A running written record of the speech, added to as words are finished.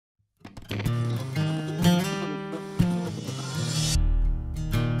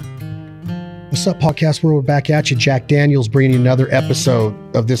What's up, podcast world? We're back at you. Jack Daniels bringing you another episode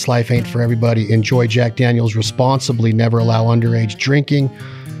of This Life Ain't For Everybody. Enjoy Jack Daniels responsibly. Never allow underage drinking.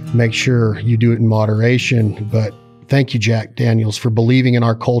 Make sure you do it in moderation. But thank you, Jack Daniels, for believing in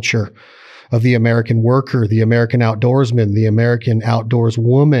our culture of the American worker, the American outdoorsman, the American outdoors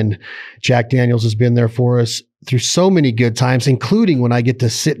woman. Jack Daniels has been there for us through so many good times, including when I get to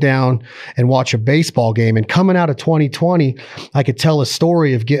sit down and watch a baseball game. And coming out of 2020, I could tell a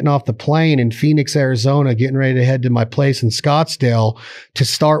story of getting off the plane in Phoenix, Arizona, getting ready to head to my place in Scottsdale to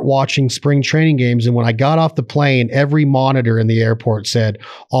start watching spring training games. And when I got off the plane, every monitor in the airport said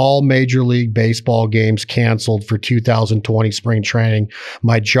all Major League Baseball games canceled for 2020 spring training.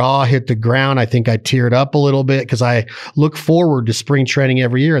 My jaw hit the ground. I think I teared up a little bit because I look forward to spring training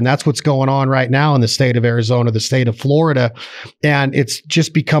every year. And that's what's going on right now in the state of Arizona, the state of Florida. And it's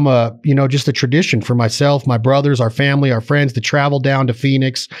just become just a tradition for myself, my brothers, our family, our friends to travel down to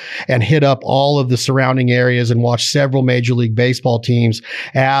Phoenix and hit up all of the surrounding areas and watch several Major League Baseball teams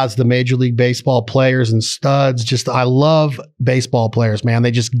as the Major League Baseball players and studs. I love baseball players, man.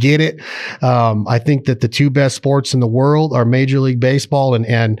 They just get it. I think that the two best sports in the world are Major League Baseball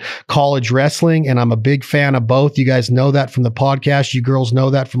and college wrestling. And I'm a big fan of both. You guys know that from the podcast. You girls know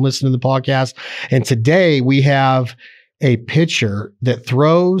that from listening to the podcast. And today we have a pitcher that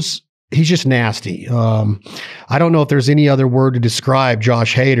throws. He's just nasty. I don't know if there's any other word to describe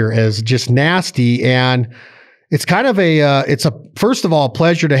Josh Hader as just nasty. And it's kind of first of all,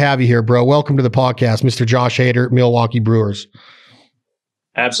 pleasure to have you here, bro. Welcome to the podcast, Mr. Josh Hader, Milwaukee Brewers.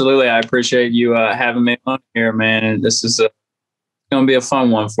 Absolutely. I appreciate you having me on here, man. And this is going to be a fun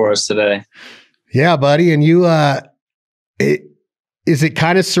one for us today. Yeah, buddy. And you, is it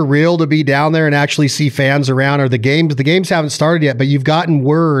kind of surreal to be down there and actually see fans around? Or the games haven't started yet, but you've gotten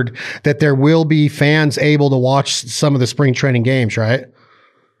word that there will be fans able to watch some of the spring training games, right?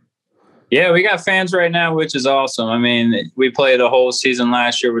 Yeah, we got fans right now, which is awesome. I mean, we played a whole season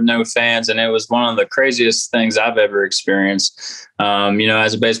last year with no fans, and it was one of the craziest things I've ever experienced.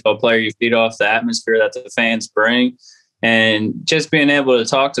 As a baseball player, you feed off the atmosphere that the fans bring, and just being able to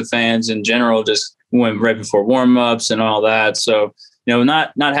talk to fans in general just went right before warm-ups and all that. So,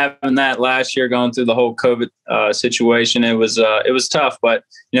 not having that last year, going through the whole COVID situation, it was tough. But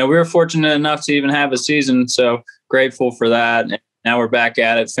we were fortunate enough to even have a season, so grateful for that. And now we're back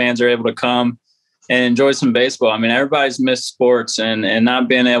at it. Fans are able to come and enjoy some baseball. I mean, everybody's missed sports, and not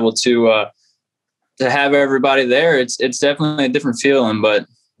being able to have everybody there, it's definitely a different feeling. But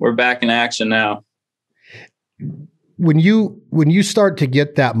we're back in action now. When you start to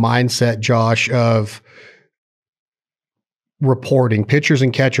get that mindset, Josh, of reporting, pitchers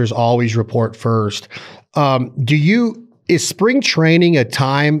and catchers always report first. Is spring training a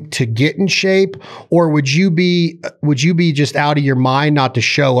time to get in shape, or would you be just out of your mind not to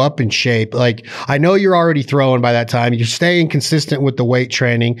show up in shape? Like, I know you're already throwing by that time. You're staying consistent with the weight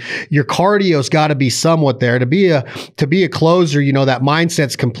training. Your cardio's got to be somewhat there to be a closer. That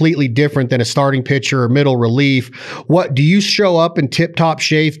mindset's completely different than a starting pitcher or middle relief. What do you show up in tip top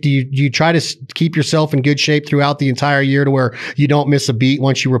shape? Do you try to keep yourself in good shape throughout the entire year to where you don't miss a beat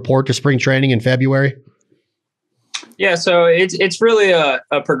once you report to spring training in February? Yeah, so it's really a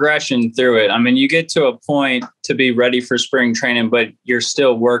progression through it. I mean, you get to a point to be ready for spring training, but you're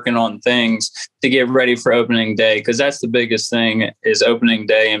still working on things to get ready for opening day, because that's the biggest thing is opening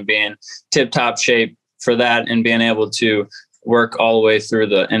day and being tip-top shape for that and being able to work all the way through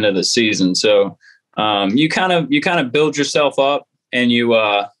the end of the season. So you kind of build yourself up and you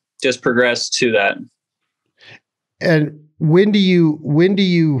just progress to that. And when do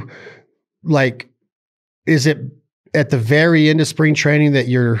you like, is it at the very end of spring training that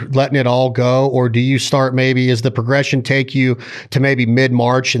you're letting it all go? Or do you start, maybe as the progression take you to maybe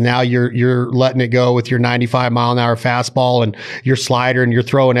mid-March and now you're letting it go with your 95 mile an hour fastball and your slider and you're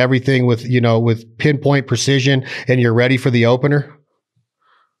throwing everything with pinpoint precision and you're ready for the opener?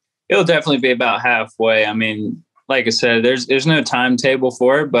 It'll definitely be about halfway. I mean, like I said, there's no timetable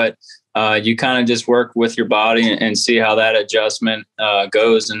for it, but you kind of just work with your body and see how that adjustment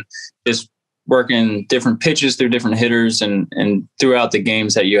goes, and just working different pitches through different hitters and throughout the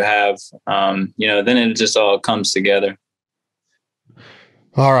games that you have, then it just all comes together.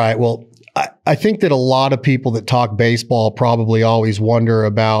 All right. Well, I think that a lot of people that talk baseball probably always wonder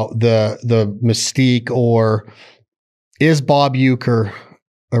about the mystique, or is Bob Uecker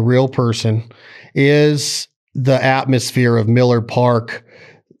a real person? Is the atmosphere of Miller Park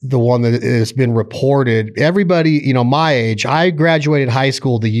the one that has been reported? Everybody, my age, I graduated high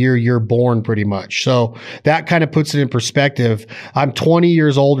school the year you're born pretty much. So that kind of puts it in perspective. I'm 20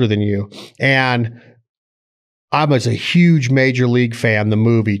 years older than you. And I was a huge Major League fan, the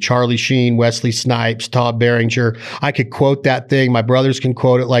movie, Charlie Sheen, Wesley Snipes, Todd Berenger. I could quote that thing. My brothers can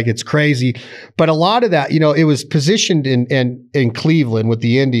quote it like it's crazy. But a lot of that, it was positioned in Cleveland with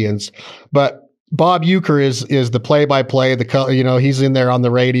the Indians. But Bob Uecker is the play-by-play, he's in there on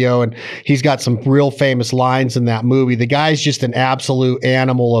the radio, and he's got some real famous lines in that movie. The guy's just an absolute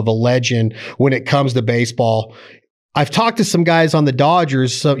animal of a legend when it comes to baseball. I've talked to some guys on the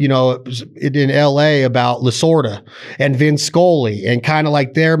Dodgers, in LA about Lasorda and Vince Scully and kind of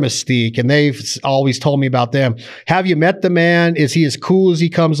like their mystique. And they've always told me about them. Have you met the man? Is he as cool as he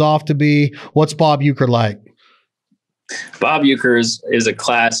comes off to be? What's Bob Uecker like? Bob Uecker is a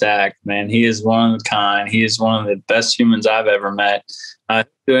class act, man. He is one of a kind. He is one of the best humans I've ever met.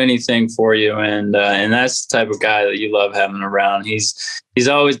 Do anything for you, and that's the type of guy that you love having around. He's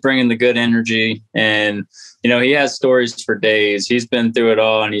always bringing the good energy, and he has stories for days. He's been through it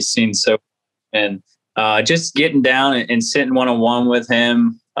all, and he's seen so. And just getting down and sitting one-on-one with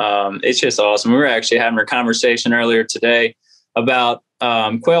him, it's just awesome. We were actually having a conversation earlier today about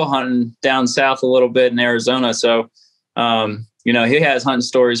quail hunting down south a little bit in Arizona. So he has hunting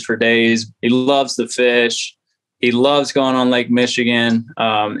stories for days. He loves the fish. He loves going on Lake Michigan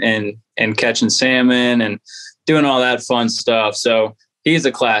and catching salmon and doing all that fun stuff. So he's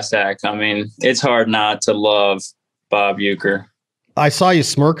a class act. I mean, it's hard not to love Bob Uecker. I saw you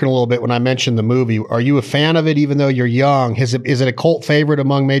smirking a little bit when I mentioned the movie. Are you a fan of it, even though you're young? Is it a cult favorite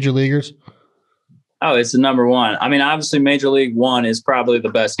among major leaguers? Oh, it's the number one. I mean, obviously, Major League One is probably the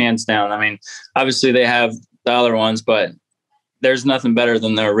best, hands down. I mean, obviously, they have the other ones, but there's nothing better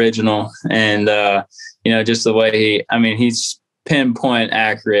than the original. And, just the way he's pinpoint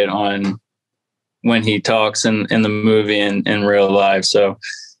accurate on when he talks in the movie and in real life. So,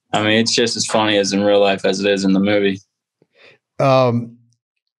 I mean, it's just as funny as in real life as it is in the movie.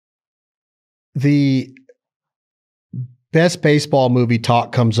 The best baseball movie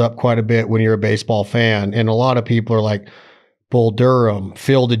talk comes up quite a bit when you're a baseball fan. And a lot of people are like Bull Durham,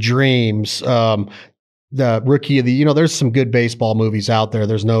 Field of Dreams, the Rookie of the, there's some good baseball movies out there.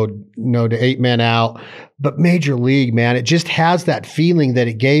 There's no to 8 Men Out, but Major League, man, it just has that feeling that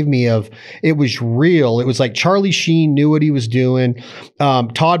it gave me of it was real. It was like Charlie Sheen knew what he was doing.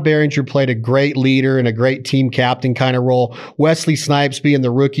 Todd Berenger played a great leader and a great team captain kind of role. Wesley Snipes being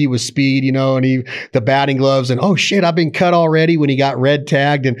the rookie with speed, and the batting gloves and, oh shit, I've been cut already when he got red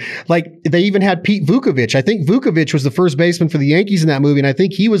tagged. And like they even had Pete Vukovich. I think Vukovich was the first baseman for the Yankees in that movie. And I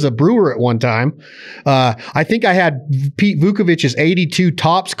think he was a Brewer at one time. I think I had Pete Vukovich's 82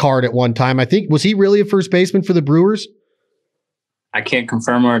 Topps card at one time. Was he really a first baseman for the Brewers? I can't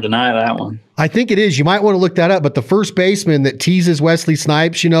confirm or deny that one. I think it is. You might want to look that up. But the first baseman that teases Wesley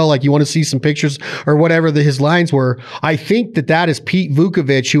Snipes, like you want to see some pictures or whatever his lines were, I think that is Pete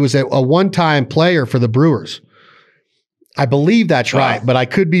Vukovich, who was a one-time player for the Brewers. I believe that's right, but I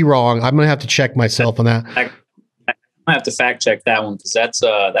could be wrong. I'm going to have to check myself on that. I have to fact check that one because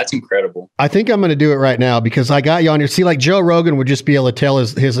that's incredible. I think I'm going to do it right now because I got you on here. See, like Joe Rogan would just be able to tell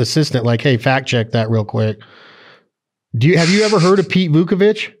his assistant, like, "Hey, fact check that real quick." Have you ever heard of Pete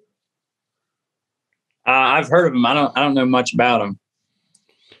Vukovich? I've heard of him. I don't know much about him.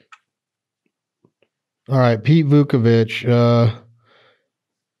 All right, Pete Vukovich,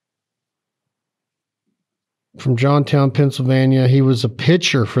 from Johnstown, Pennsylvania. He was a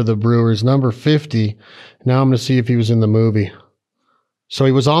pitcher for the Brewers, number 50. Now I'm going to see if he was in the movie. So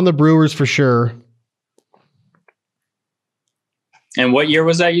he was on the Brewers for sure. And what year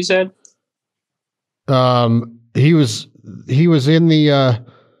was that, you said? He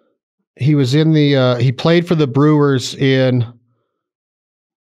played for the Brewers he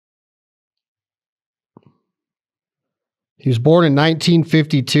was born in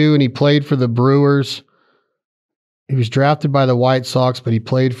 1952 and he played for the Brewers. He was drafted by the White Sox, but he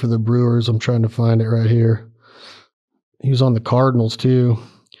played for the Brewers. I'm trying to find it right here. He was on the Cardinals too.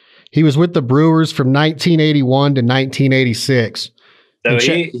 He was with the Brewers from 1981 to 1986. So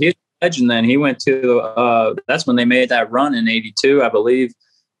he's a legend then. He went to, that's when they made that run in 82, I believe.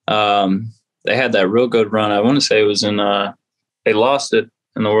 They had that real good run. I want to say it was they lost it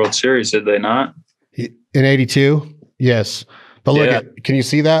in the World Series, did they not? In 82? Yes. But look, can you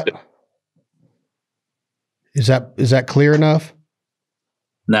see that? Is that clear enough?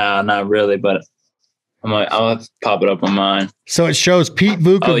 Nah, not really, but I'll have to pop it up on mine. So it shows Pete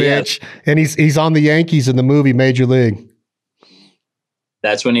Vukovich, and he's on the Yankees in the movie Major League.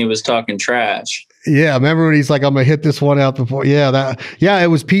 That's when he was talking trash. Yeah, remember when he's like, "I'm gonna hit this one out before." Yeah, it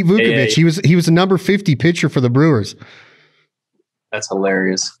was Pete Vukovich. Yeah. He was a number 50 pitcher for the Brewers. That's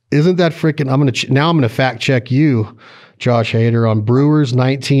hilarious. Isn't that freaking? I'm gonna fact check you. Josh Hader on Brewers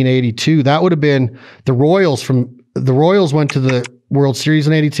 1982. That would have been the Royals. The Royals went to the World Series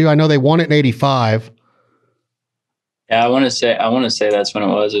in 82. I know they won it in 85. Yeah, I want to say that's when it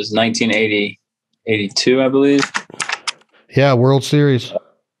was. It was 1980, 82, I believe. Yeah, World Series.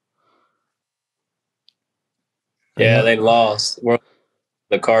 Yeah, they lost.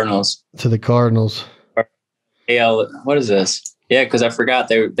 The Cardinals. To the Cardinals. What is this? Yeah, because I forgot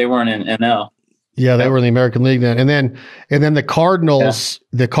they weren't in NL. Yeah, they were in the American League then. And then the Cardinals,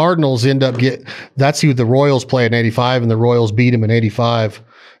 end up that's who the Royals play in 85, and the Royals beat them in 85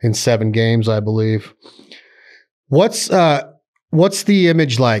 in 7 games, I believe. What's the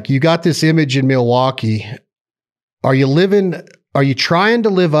image like? You got this image in Milwaukee. Are you trying to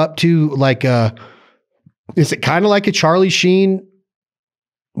live up to is it kind of like a Charlie Sheen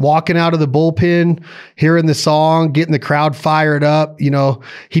walking out of the bullpen, hearing the song, getting the crowd fired up?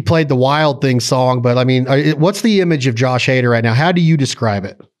 He played the Wild Thing song, but I mean, what's the image of Josh Hader right now? How do you describe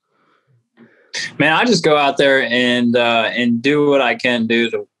it? Man, I just go out there and do what I can do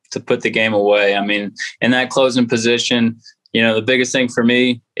to put the game away. I mean, in that closing position, the biggest thing for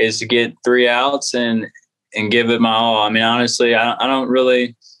me is to get 3 outs and give it my all. I mean, honestly, I don't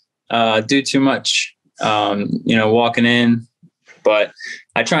really do too much, walking in, but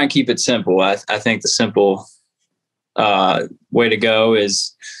I try and keep it simple. I think the simple way to go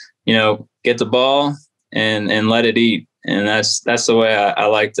is, get the ball and let it eat. And that's the way I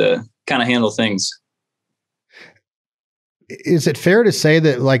like to kind of handle things. Is it fair to say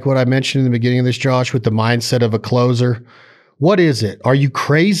that, like what I mentioned in the beginning of this, Josh, with the mindset of a closer, what is it? Are you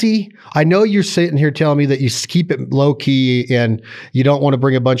crazy? I know you're sitting here telling me that you keep it low key and you don't want to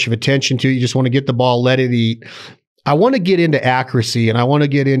bring a bunch of attention to it. You just want to get the ball, let it eat. I want to get into accuracy and I want to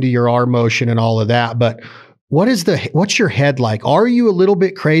get into your arm motion and all of that. But what's your head like? Are you a little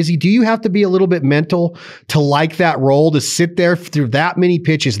bit crazy? Do you have to be a little bit mental to like that role, to sit there through that many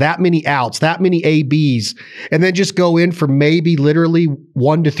pitches, that many outs, that many ABs, and then just go in for maybe literally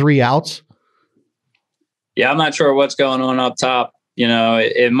 1 to 3 outs? Yeah, I'm not sure what's going on up top.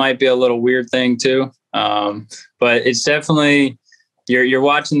 It might be a little weird thing too. But it's definitely, you're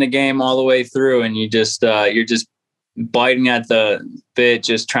watching the game all the way through and you're just biting at the bit,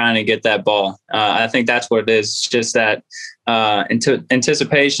 just trying to get that ball. I think that's what it is. It's just that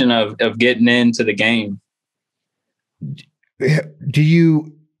anticipation of getting into the game. Do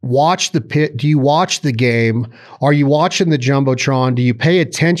you watch the pit? Do you watch the game? Are you watching the Jumbotron? Do you pay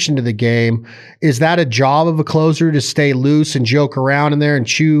attention to the game? Is that a job of a closer to stay loose and joke around in there and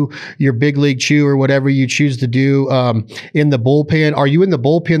chew your big league chew or whatever you choose to do in the bullpen? Are you in the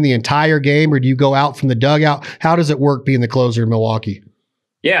bullpen the entire game or do you go out from the dugout? How does it work being the closer in Milwaukee?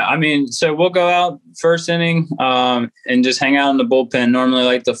 Yeah, I mean, so we'll go out first inning and just hang out in the bullpen. Normally,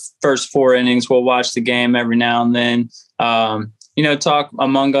 like the first 4 innings, we'll watch the game every now and then. Talk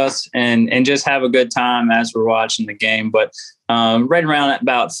among us and just have a good time as we're watching the game. But right around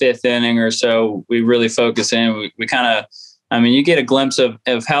about 5th inning or so, we really focus in. We kind of, you get a glimpse of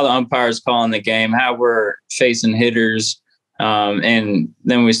how the umpire is calling the game, how we're facing hitters. And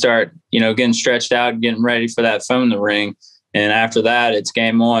then we start, getting stretched out, getting ready for that phone to ring. And after that, it's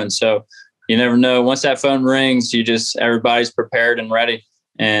game on. So you never know. Once that phone rings, everybody's prepared and ready.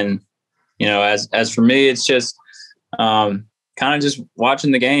 And, as for me, it's just, kind of just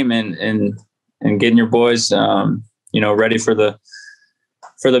watching the game and getting your boys, ready for the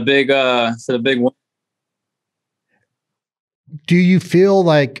big win. Do you feel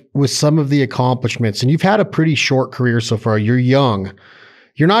like with some of the accomplishments, and you've had a pretty short career so far, you're young,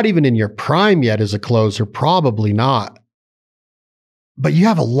 you're not even in your prime yet as a closer, probably not, but you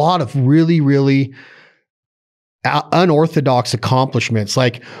have a lot of really, really unorthodox accomplishments.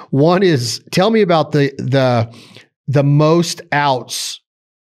 Like one is, tell me about the most outs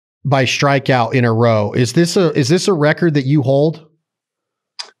by strikeout in a row. Is this a record that you hold?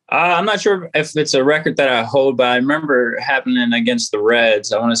 I'm not sure if it's a record that I hold, but I remember it happening against the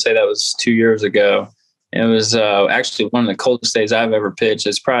Reds. I want to say that was 2 years ago. It was actually one of the coldest days I've ever pitched.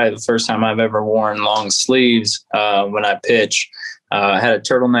 It's probably the first time I've ever worn long sleeves when I pitch. I had a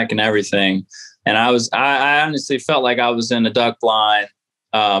turtleneck and everything. And I honestly felt like I was in a duck blind,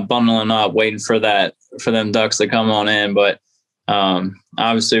 bundling up, waiting for them ducks to come on in. But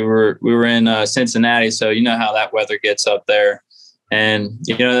obviously we were in Cincinnati, so you know how that weather gets up there. And,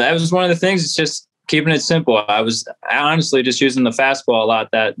 that was one of the things. It's just keeping it simple. I honestly just using the fastball a lot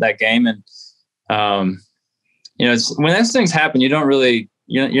that game. And, when those things happen, you don't really,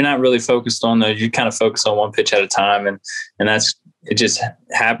 you're not really focused on those. You kind of focus on one pitch at a time. And it just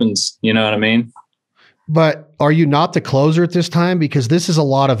happens. You know what I mean? But are you not the closer at this time? Because this is a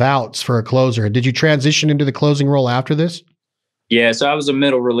lot of outs for a closer. Did you transition into the closing role after this? Yeah, so I was a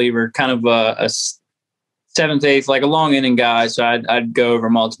middle reliever, kind of a seventh, eighth, like a long inning guy. So I'd go over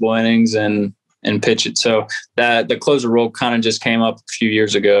multiple innings and pitch it. So that the closer role kind of just came up a few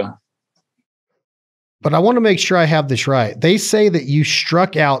years ago. But I want to make sure I have this right. They say that you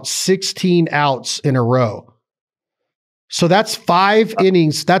struck out 16 outs in a row. So that's 5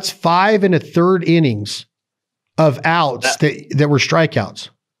 innings. That's 5 1/3 innings of outs that were strikeouts.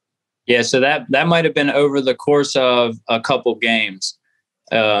 Yeah, so that might have been over the course of a couple games.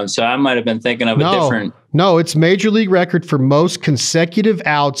 So I might have been thinking of a different. No, it's major league record for most consecutive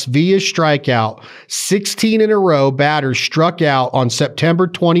outs via strikeout. 16 in a row batters struck out on September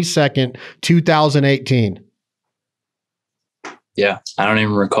 22nd, 2018. Yeah, I don't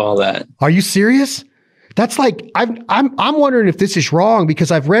even recall that. Are you serious? That's like I'm wondering if this is wrong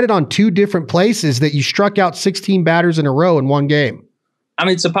because I've read it on 2 different places that you struck out 16 batters in a row in one game. I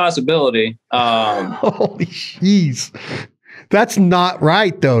mean, it's a possibility. Holy jeez. That's not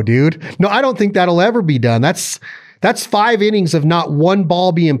right though, dude. No, I don't think that'll ever be done. That's 5 innings of not one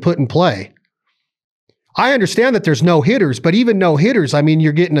ball being put in play. I understand that there's no hitters, but even no hitters, I mean,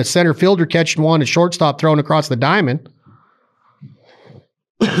 you're getting a center fielder catching one, a shortstop throwing across the diamond.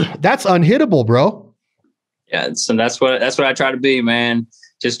 That's unhittable, bro. Yeah, so that's what I try to be, man.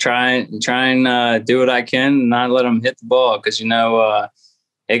 Just try and do what I can, and not let them hit the ball because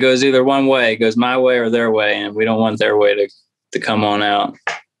it goes either one way. It goes my way or their way, and we don't want their way to come on out.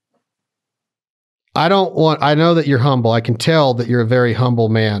 I know that you're humble. I can tell that you're a very humble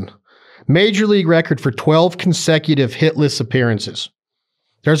man. Major league record for 12 consecutive hitless appearances.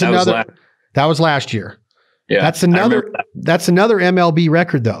 That was last year. Yeah. That's another MLB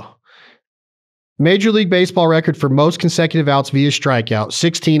record though. Major League Baseball record for most consecutive outs via strikeout,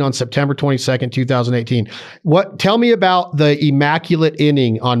 16 on September 22nd, 2018. Tell me about the immaculate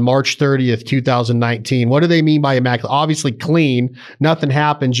inning on March 30th, 2019. What do they mean by immaculate? Obviously clean, nothing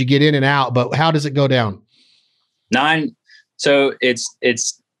happens, you get in and out, but how does it go down? 9. So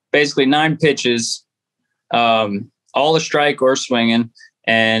it's basically 9 pitches, all a strike or swinging,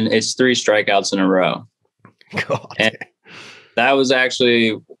 and it's 3 strikeouts in a row. God. And that was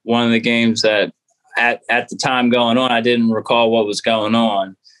actually one of the games that at the time going on, I didn't recall what was going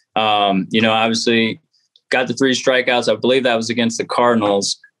on. Obviously got the 3 strikeouts. I believe that was against the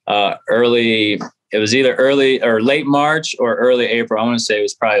Cardinals early. It was either early or late March or early April. I want to say it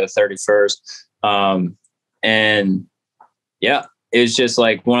was probably the 31st. And yeah, it was just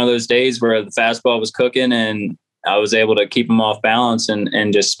like one of those days where the fastball was cooking and I was able to keep them off balance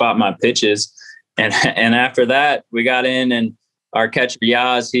and just spot my pitches. And after that, we got in and our catcher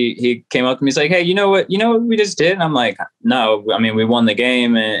Yaz, he came up to me. He's like, "Hey, you know what we just did?" And I'm like, "No, I mean, we won the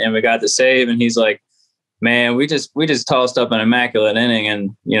game and we got the save." And he's like, "Man, we just tossed up an immaculate inning."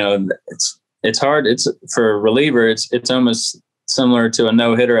 And it's hard. It's for a reliever. It's almost similar to a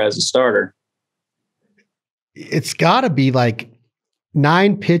no hitter as a starter. It's got to be like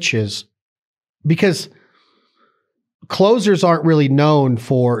 9 pitches because closers aren't really known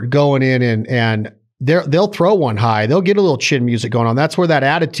for going in and they'll throw one high. They'll get a little chin music going on. That's where that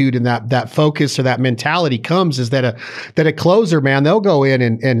attitude and that focus or that mentality comes, is that a closer, man, they'll go in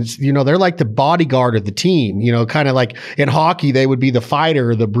and they're like the bodyguard of the team, kind of like in hockey, they would be the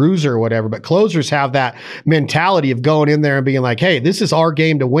fighter or the bruiser or whatever. But closers have that mentality of going in there and being like, "Hey, this is our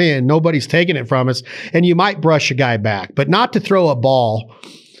game to win. Nobody's taking it from us." And you might brush a guy back, but not to throw a ball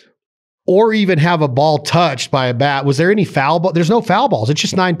or even have a ball touched by a bat. Was there any foul ball? There's no foul balls. It's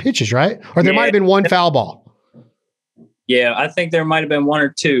just 9 pitches, right? Or there might have been 1 foul ball. Yeah, I think there might have been 1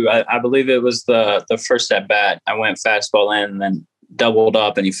 or 2. I believe it was the first at bat. I went fastball in and then doubled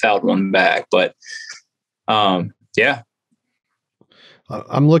up and he fouled one back. But yeah.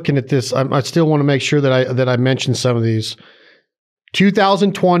 I'm looking at this. I still want to make sure that I mention some of these.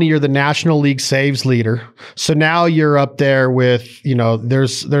 2020, you're the National League saves leader. So now you're up there with,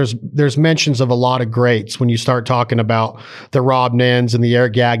 there's mentions of a lot of greats when you start talking about the Rob Nens and the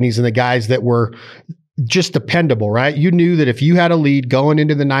Eric Gagneys and the guys that were just dependable, right? You knew that if you had a lead going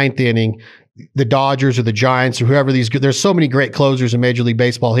into the 9th inning, the Dodgers or the Giants or whoever there's so many great closers in Major League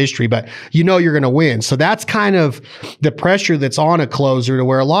Baseball history, but you're going to win. So that's kind of the pressure that's on a closer, to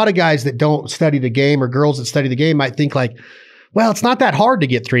where a lot of guys that don't study the game or girls that study the game might think like, well, it's not that hard to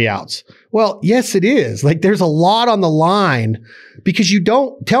get 3 outs. Well, yes, it is. Like, there's a lot on the line because you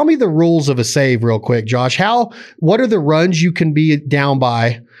don't. Tell me the rules of a save real quick, Josh. What are the runs you can be down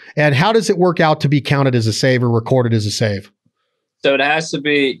by, and how does it work out to be counted as a save or recorded as a save? So it has to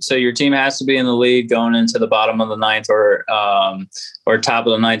be. So your team has to be in the lead going into the bottom of the 9th or top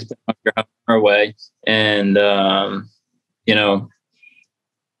of the 9th, depending on your home our way. And, you know,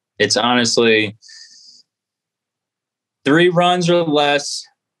 it's honestly 3 runs or less,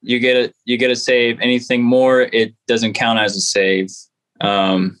 you get a save. Anything more, it doesn't count as a save.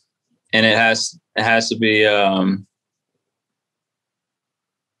 And it has to be,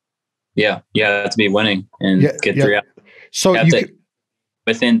 you have to be winning and get 3 out. So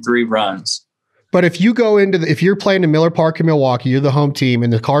within 3 runs. But if you go if you're playing in Miller Park in Milwaukee, you're the home team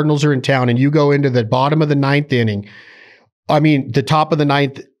and the Cardinals are in town and you go into the bottom of the 9th inning, the top of the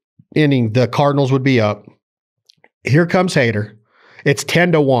 9th inning, the Cardinals would be up. Here comes Hader. It's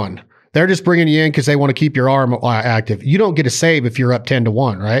 10-1. They're just bringing you in because they want to keep your arm active. You don't get a save if you're up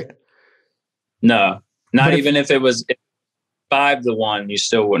 10-1, right? No, not even if it was 5-1, you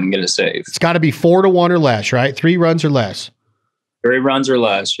still wouldn't get a save. It's got to be 4-1 or less, right? 3 runs or less. 3 runs or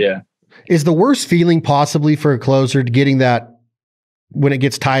less, yeah. Is the worst feeling possibly for a closer getting that when it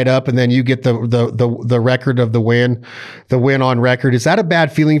gets tied up and then you get the record of the win on record? Is that a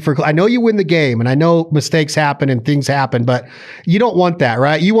bad feeling I know you win the game and I know mistakes happen and things happen, but you don't want that,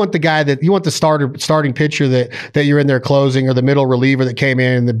 right? You want the starting pitcher that you're in there closing, or the middle reliever that came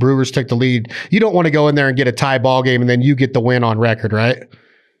in and the Brewers took the lead. You don't want to go in there and get a tie ball game and then you get the win on record, right?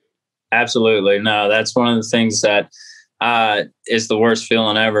 Absolutely. No, that's one of the things that is the worst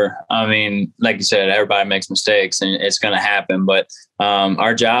feeling ever. I mean, like you said, everybody makes mistakes and it's going to happen, but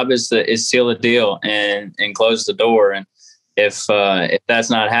our job is to seal the deal and close the door. And if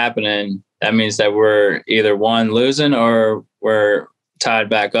that's not happening, that means that we're either losing or we're tied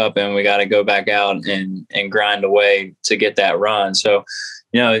back up and we got to go back out and grind away to get that run. So,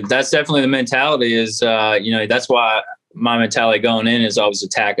 that's definitely the mentality is, that's why my mentality going in is always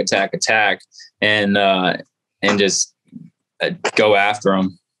attack, and just go after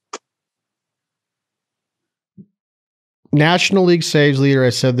them. National League saves leader. I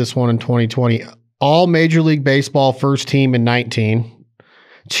said this one in 2020. All Major League Baseball first team in 19.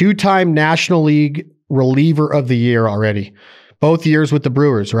 2-time National League reliever of the year already. Both years with the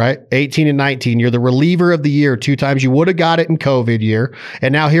Brewers, right? 18 and 19. You're the reliever of the year 2 times. You would have got it in COVID year.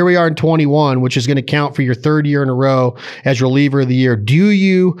 And now here we are in 21, which is going to count for your 3rd year in a row as reliever of the year. Do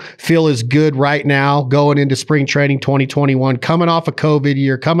you feel as good right now going into spring training 2021, coming off a COVID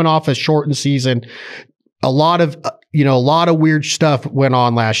year, coming off a shortened season? A lot of weird stuff went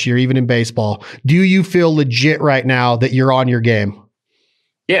on last year, even in baseball. Do you feel legit right now that you're on your game?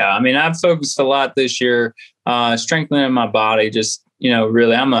 Yeah, I mean, I've focused a lot this year, strengthening my body. Just,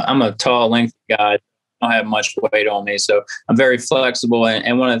 really, I'm a tall, lengthy guy. I don't have much weight on me, so I'm very flexible.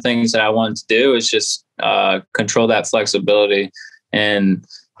 And one of the things that I wanted to do is just control that flexibility. And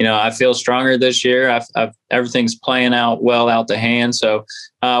I feel stronger this year. Everything's playing out well out the hand. So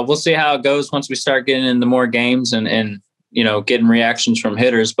we'll see how it goes once we start getting into more games and getting reactions from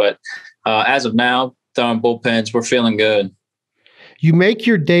hitters. But as of now, throwing bullpens, we're feeling good. You make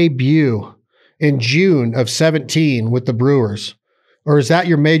your debut in June of 17 with the Brewers, or is that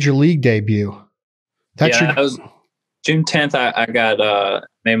your major league debut? That was June 10th. I got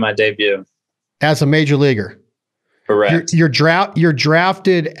made my debut as a major leaguer. Correct. You're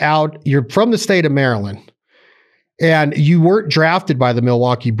drafted out. You're from the state of Maryland, and you weren't drafted by the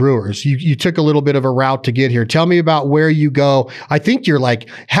Milwaukee Brewers. You took a little bit of a route to get here. Tell me about where you go. I think you're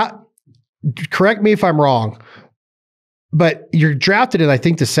correct me if I'm wrong, but you're drafted in, I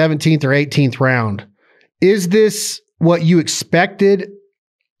think, the 17th or 18th round. Is this what you expected,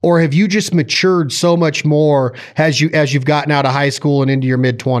 or have you just matured so much more as you've gotten out of high school and into your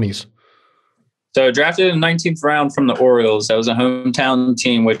mid-20s? So drafted in the 19th round from the Orioles. That was a hometown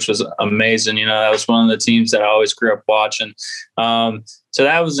team, which was amazing. That was one of the teams that I always grew up watching. So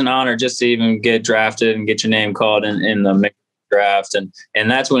that was an honor just to even get drafted and get your name called in the draft. And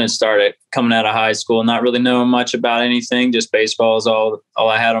that's when it started, coming out of high school, not really knowing much about anything. Just baseball is all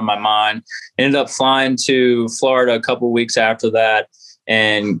I had on my mind. Ended up flying to Florida a couple of weeks after that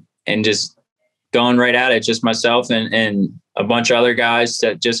and just going right at it, just myself and a bunch of other guys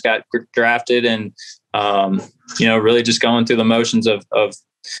that just got drafted and, really just going through the motions of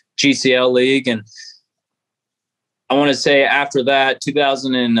GCL League. And I want to say after that,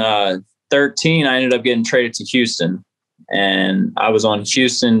 2013, I ended up getting traded to Houston. And I was on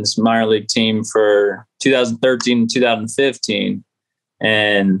Houston's minor league team for 2013 and 2015.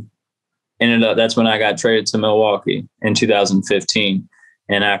 And that's when I got traded to Milwaukee in 2015.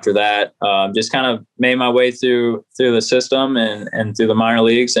 And after that, just kind of made my way through the system and through the minor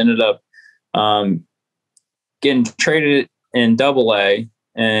leagues. Ended up getting traded in Double-A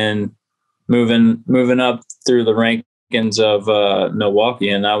and moving up through the rankings of Milwaukee.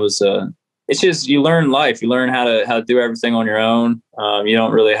 And that was it's just, you learn life. You learn how to do everything on your own. You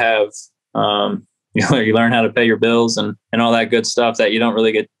don't really have You learn how to pay your bills and all that good stuff that you don't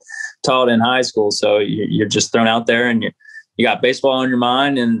really get taught in high school. So you're just thrown out there, and you got baseball on your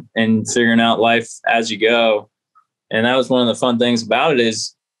mind and figuring out life as you go. And that was one of the fun things about it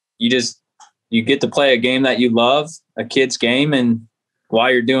is you get to play a game that you love, a kid's game. And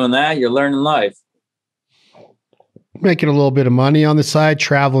while you're doing that, you're learning life. Making a little bit of money on the side,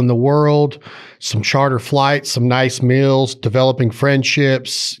 traveling the world, some charter flights, some nice meals, developing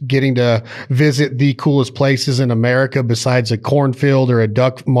friendships, getting to visit the coolest places in America besides a cornfield or a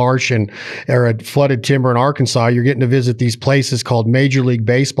duck marsh or a flooded timber in Arkansas. You're getting to visit these places called Major League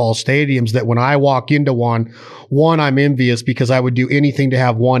Baseball stadiums that when I walk into one, I'm envious because I would do anything to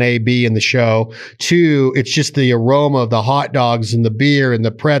have one AB in the show. Two, it's just the aroma of the hot dogs and the beer and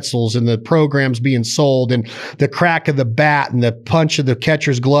the pretzels and the programs being sold and the crack of the bat and the punch of the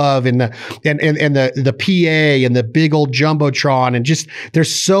catcher's glove and the PA and the big old jumbotron, and just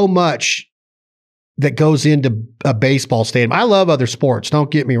there's so much that goes into a baseball stadium. I love other sports,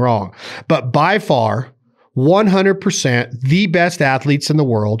 don't get me wrong, but by far 100% the best athletes in the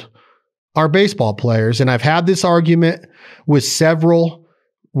world are baseball players. And I've had this argument with several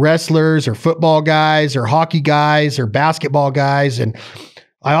wrestlers or football guys or hockey guys or basketball guys, and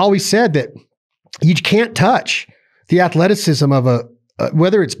I always said that you can't touch the athleticism of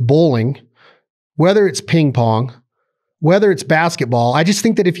whether it's bowling, whether it's ping pong, whether it's basketball. I just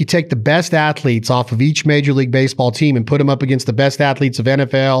think that if you take the best athletes off of each Major League Baseball team and put them up against the best athletes of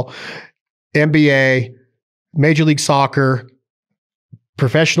NFL, NBA, Major League Soccer,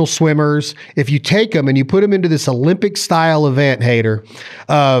 professional swimmers, if you take them and you put them into this Olympic style event, Hader,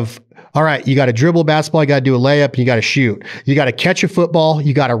 of all right, you got to dribble basketball, you got to do a layup, and you got to shoot. You got to catch a football,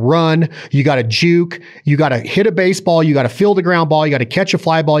 you got to run, you got to juke, you got to hit a baseball, you got to field a ground ball, you got to catch a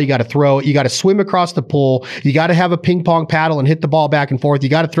fly ball, you got to throw it, you got to swim across the pool, you got to have a ping pong paddle and hit the ball back and forth, you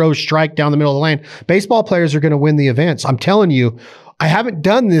got to throw a strike down the middle of the lane. Baseball players are going to win the events. I'm telling you, I haven't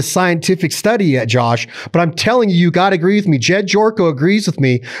done this scientific study yet, Josh, but I'm telling you, you got to agree with me. Jed Jorko agrees with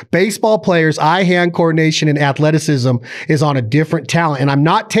me. Baseball players' eye-hand coordination and athleticism is on a different talent. And I'm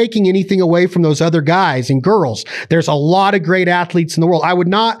not taking anything away from those other guys and girls. There's a lot of great athletes in the world. I would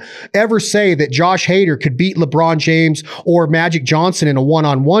not ever say that Josh Hader could beat LeBron James or Magic Johnson in a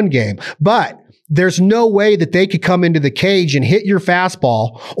one-on-one game, but there's no way that they could come into the cage and hit your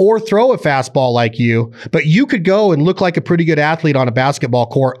fastball or throw a fastball like you, but you could go and look like a pretty good athlete on a basketball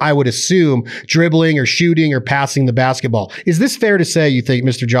court, I would assume, dribbling or shooting or passing the basketball. Is this fair to say, you think,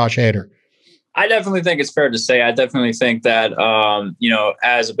 Mr. Josh Hader? I definitely think it's fair to say. I definitely think that,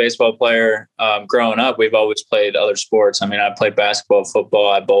 as a baseball player, growing up, we've always played other sports. I mean, I played basketball, football,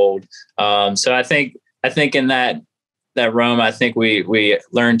 I bowled. So I think in that realm, I think we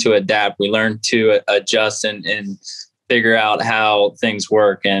learn to adapt. We learn to adjust and figure out how things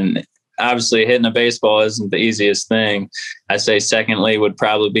work. And obviously hitting a baseball isn't the easiest thing. I'd say secondly would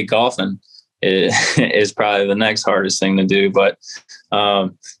probably be golfing. It is probably the next hardest thing to do. But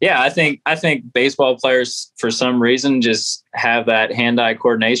I think baseball players, for some reason, just have that hand-eye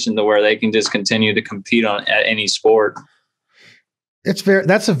coordination to where they can just continue to compete at any sport.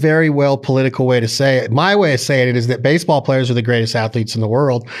 That's a very well political way to say it. My way of saying it is that baseball players are the greatest athletes in the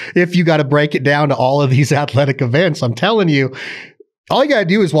world. If you got to break it down to all of these athletic events, I'm telling you, all you got to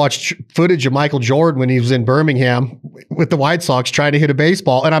do is watch footage of Michael Jordan when he was in Birmingham with the White Sox trying to hit a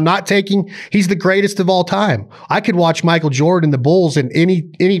baseball. And I'm not he's the greatest of all time. I could watch Michael Jordan and the Bulls in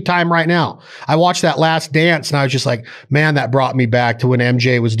any time right now. I watched that Last Dance and I was just like, man, that brought me back to when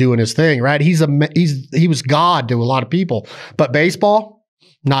MJ was doing his thing, right? He was God to a lot of people, but baseball,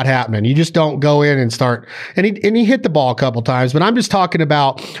 not happening. You just don't go in and start. And he hit the ball a couple times, but I'm just talking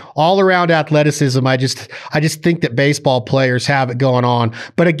about all around athleticism. I just think that baseball players have it going on.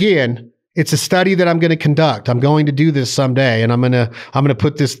 But again, it's a study that I'm going to conduct. I'm going to do this someday, and I'm going to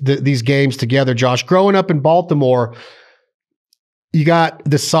put these games together. Josh, growing up in Baltimore, you got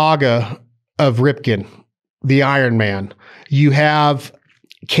the saga of Ripken, the Iron Man. You have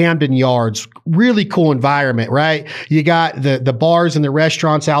Camden Yards, really cool environment, right? You got the bars and the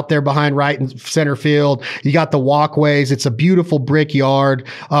restaurants out there behind right in center field. You got the walkways. It's a beautiful brick yard.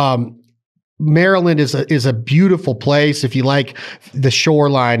 Maryland is a beautiful place if you like the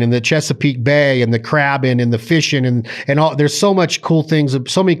shoreline and the Chesapeake Bay and the crabbing and the fishing and all. There's so many cool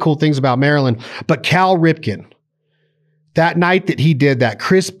things about Maryland. But Cal Ripken, that night that he did that,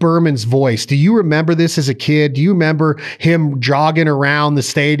 Chris Berman's voice. Do you remember this as a kid? Do you remember him jogging around the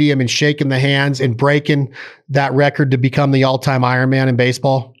stadium and shaking the hands and breaking that record to become the all-time Ironman in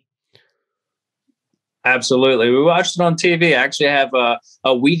baseball? Absolutely. We watched it on TV. I actually have a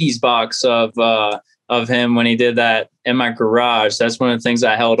Wheaties box of of him when he did that in my garage. That's one of the things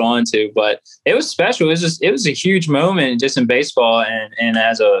I held on to, but it was special. It was a huge moment just in baseball and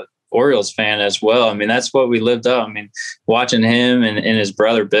as a Orioles fan as well. I mean, that's what we lived up. I mean, watching him and his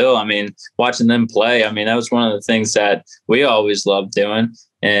brother Bill, I mean, watching them play, I mean, that was one of the things that we always loved doing.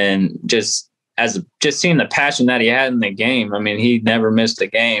 And just seeing the passion that he had in the game. I mean, he never missed a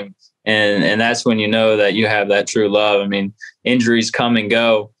game. And that's when you know that you have that true love. I mean, injuries come and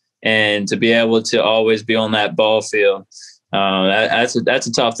go, and to be able to always be on that ball field, that's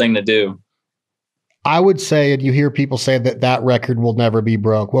a tough thing to do. I would say, and you hear people say that record will never be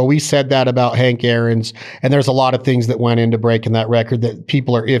broke. Well, we said that about Hank Aaron's, and there's a lot of things that went into breaking that record that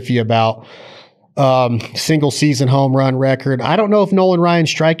people are iffy about. Single season home run record. I don't know if Nolan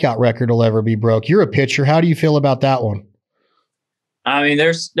Ryan's strikeout record will ever be broke. You're a pitcher. How do you feel about that one? I mean,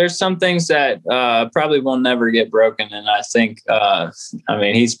 there's some things that probably will never get broken, and I think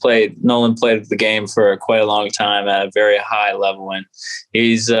Nolan played the game for quite a long time at a very high level, and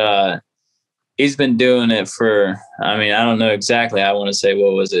he's been doing it for, I mean, I don't know exactly. I want to say,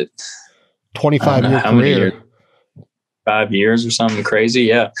 what was it? 25-year career. 5 years or something crazy.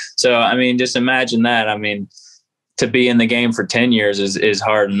 Yeah. So, I mean, just imagine that. I mean, to be in the game for 10 years is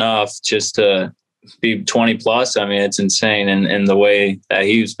hard enough. Just to be 20 plus. I mean, it's insane. And the way that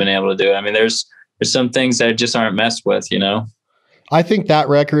he's been able to do it. I mean, there's some things that just aren't messed with, you know? I think that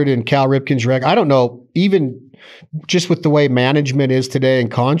record and Cal Ripken's record, I don't know, even just with the way management is today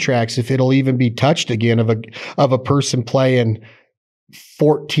and contracts, if it'll even be touched again of a person playing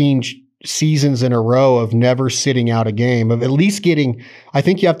 14 seasons in a row of never sitting out a game, of at least getting, I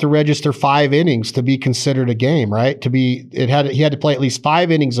think you have to register 5 innings to be considered a game, right? He had to play at least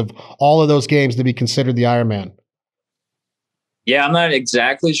 5 innings of all of those games to be considered the Ironman. Yeah, I'm not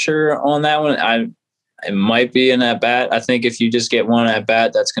exactly sure on that one. It might be an at bat. I think if you just get one at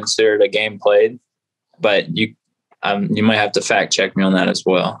bat, that's considered a game played. But you might have to fact check me on that as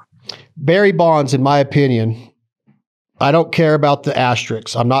well. Barry Bonds, in my opinion, I don't care about the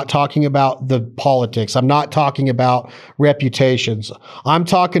asterisks. I'm not talking about the politics. I'm not talking about reputations. I'm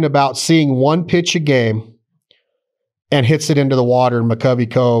talking about seeing one pitch a game and hits it into the water in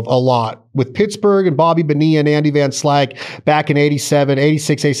McCovey Cove a lot. With Pittsburgh and Bobby Bonilla and Andy Van Slyke back in 87,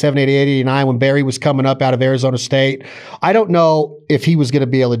 86, 87, 88, 89, when Barry was coming up out of Arizona State. I don't know if he was going to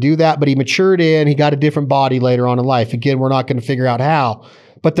be able to do that, but he matured in. He got a different body later on in life. Again, we're not going to figure out how.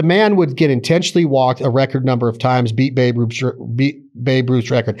 But the man would get intentionally walked a record number of times, beat Babe Ruth's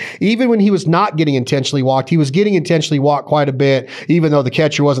record. Even when he was not getting intentionally walked, he was getting intentionally walked quite a bit, even though the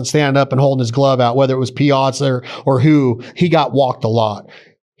catcher wasn't standing up and holding his glove out, whether it was Piazza or who, he got walked a lot.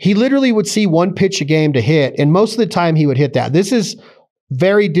 He literally would see one pitch a game to hit, and most of the time he would hit that. This is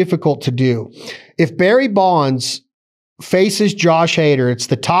very difficult to do. If Barry Bonds faces Josh Hader, it's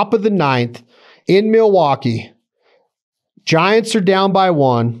the top of the 9th in Milwaukee. Giants are down by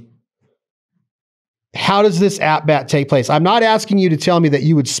 1. How does this at-bat take place? I'm not asking you to tell me that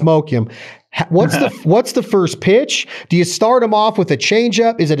you would smoke him. What's the first pitch? Do you start him off with a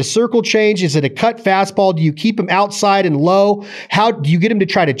changeup? Is it a circle change? Is it a cut fastball? Do you keep him outside and low? How do you get him to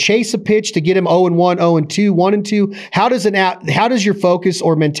try to chase a pitch to get him 0-1, 0-2, 1-2? How does your focus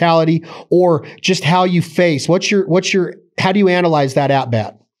or mentality or just how you face? How do you analyze that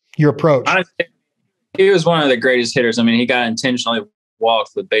at-bat? Your approach? He was one of the greatest hitters. I mean, he got intentionally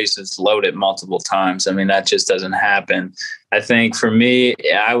walked with bases loaded multiple times. I mean, that just doesn't happen. I think for me,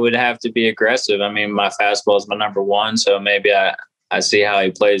 I would have to be aggressive. I mean, my fastball is my number 1, so maybe I see how he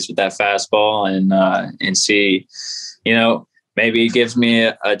plays with that fastball and see, you know, maybe he gives me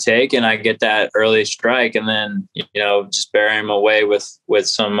a take and I get that early strike, and then, you know, just bury him away with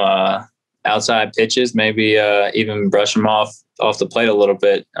some outside pitches, maybe even brush him off the plate a little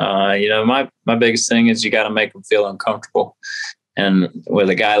bit. You know, my biggest thing is you got to make him feel uncomfortable. And with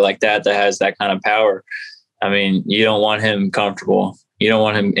a guy like that has that kind of power, I mean, you don't want him comfortable. You don't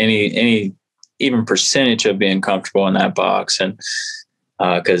want him any even percentage of being comfortable in that box. And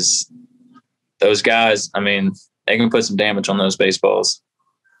because those guys, I mean, they can put some damage on those baseballs.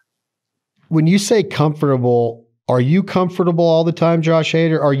 When you say comfortable, are you comfortable all the time, Josh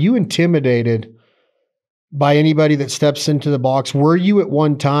Hader? Are you intimidated by anybody that steps into the box? Were you at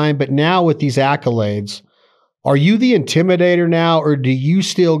one time, but now with these accolades, are you the intimidator now, or do you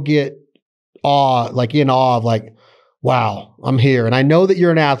still get in awe of like, wow, I'm here. And I know that you're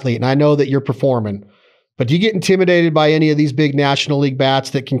an athlete and I know that you're performing, but do you get intimidated by any of these big National League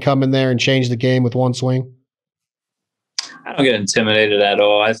bats that can come in there and change the game with one swing? I don't get intimidated at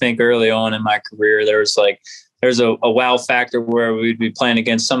all. I think early on in my career, there's a wow factor where we'd be playing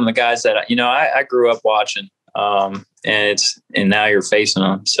against some of the guys that, you know, I grew up watching. and now you're facing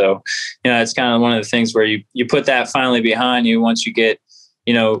them. So, it's kind of one of the things where you put that finally behind you once you get,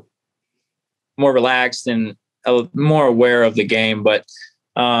 more relaxed and more aware of the game, but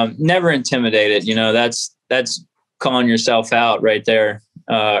never intimidated. That's calling yourself out right there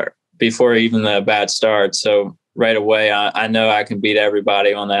before even the bat starts. So right away, I know I can beat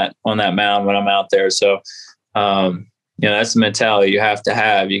everybody on that mound when I'm out there. So, that's the mentality you have to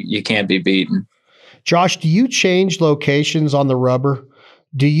have. You can't be beaten. Josh, do you change locations on the rubber?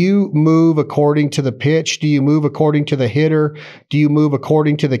 Do you move according to the pitch? Do you move according to the hitter? Do you move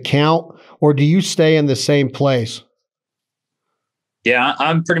according to the count? Or do you stay in the same place? Yeah,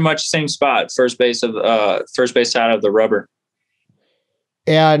 I'm pretty much same spot, first base side of the rubber.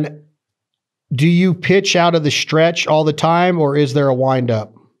 And do you pitch out of the stretch all the time, or is there a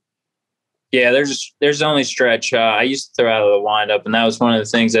windup? Yeah, there's only stretch. I used to throw out of the windup, and that was one of the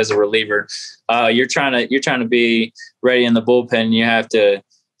things as a reliever. You're trying to be ready in the bullpen. You have to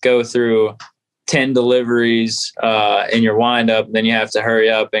go through 10 deliveries in your windup, then you have to hurry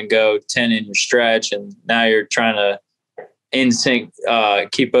up and go 10 in your stretch, and now you're trying to in sync,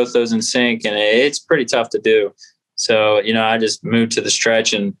 keep both those in sync, and it's pretty tough to do. So, I just moved to the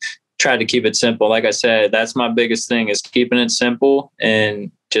stretch and tried to keep it simple. Like I said, that's my biggest thing, is keeping it simple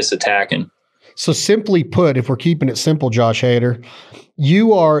and just attacking. So simply put, if we're keeping it simple, Josh Hader,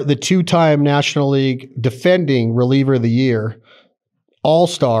 you are the 2-time National League defending reliever of the year,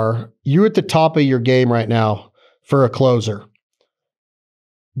 all-star. You're at the top of your game right now for a closer.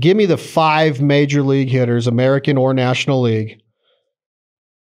 Give me the 5 major league hitters, American or National League.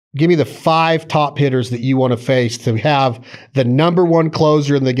 Give me the 5 top hitters that you want to face to have the number 1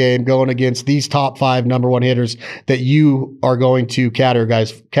 closer in the game going against these top 5 number 1 hitters that you are going to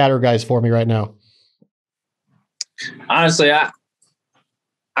categorize for me right now. Honestly, I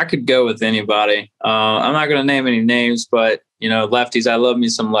could go with anybody. I'm not going to name any names, but lefties. I love me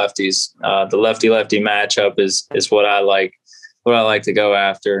some lefties. The lefty-lefty matchup is what I like. What I like to go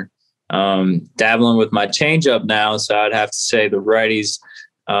after. Dabbling with my changeup now, so I'd have to say the righties.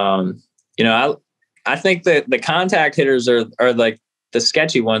 I think that the contact hitters are like the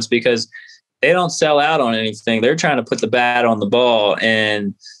sketchy ones because they don't sell out on anything. They're trying to put the bat on the ball,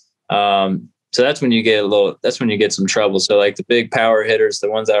 and so that's when you get some trouble. So like the big power hitters, the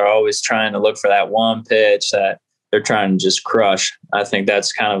ones that are always trying to look for that one pitch that they're trying to just crush. I think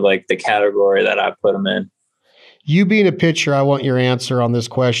that's kind of like the category that I put them in. You being a pitcher, I want your answer on this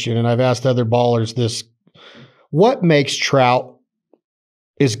question, and I've asked other ballers this. What makes Trout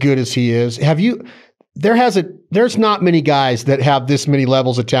as good as he is? There's not many guys that have this many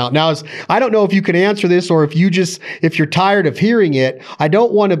levels of talent. Now, I don't know if you can answer this or if you're tired of hearing it. I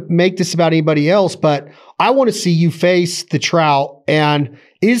don't want to make this about anybody else, but I want to see you face the Trout. And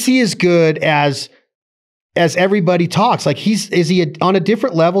is he as good as everybody talks? Like is he on a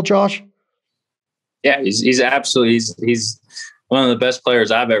different level, Josh? Yeah, he's absolutely, he's one of the best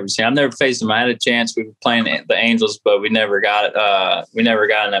players I've ever seen. I've never faced him. I had a chance. We were playing the Angels, but we never got in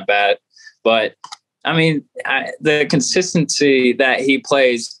that bat. But I mean, the consistency that he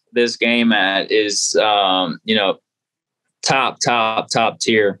plays this game at is, top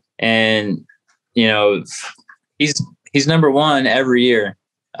tier. And, he's number 1 every year.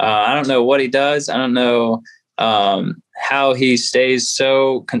 I don't know what he does. I don't know how he stays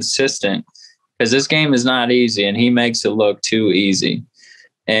so consistent, because this game is not easy and he makes it look too easy.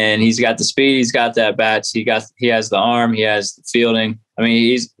 And he's got the speed, he's got that bats, he has the arm, he has the fielding. I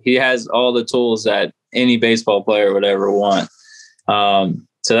mean, he has all the tools that any baseball player would ever want. So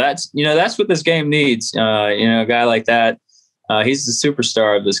that's what this game needs. A guy like that, he's the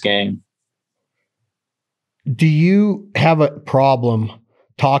superstar of this game. Do you have a problem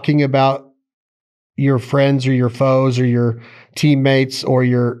talking about your friends or your foes or your teammates or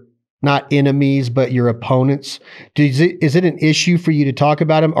your not enemies, but your opponents? Is it an issue for you to talk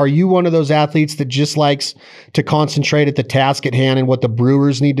about them? Are you one of those athletes that just likes to concentrate at the task at hand and what the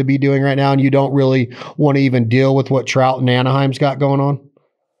Brewers need to be doing right now, and you don't really want to even deal with what Trout and Anaheim's got going on?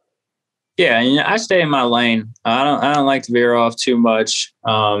 Yeah, I stay in my lane. I don't like to veer off too much.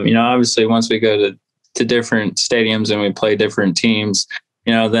 Obviously once we go to different stadiums and we play different teams,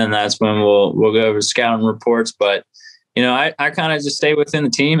 then that's when we'll go over scouting reports. But I kind of just stay within the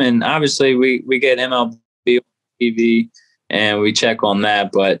team, and obviously we get MLB TV and we check on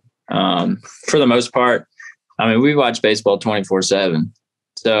that. But for the most part, I mean, we watch baseball 24/7.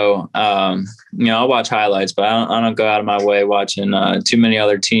 So, I'll watch highlights, but I don't go out of my way watching too many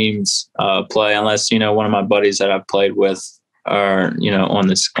other teams play, unless, one of my buddies that I've played with are, on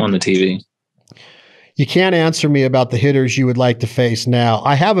the TV. You can't answer me about the hitters you would like to face now.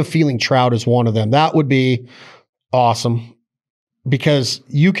 I have a feeling Trout is one of them. That would be awesome because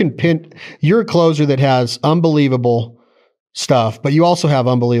you're a closer that has unbelievable stuff, but you also have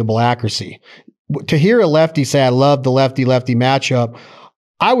unbelievable accuracy. To hear a lefty say, I love the lefty-lefty matchup,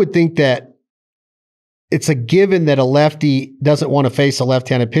 I would think that it's a given that a lefty doesn't want to face a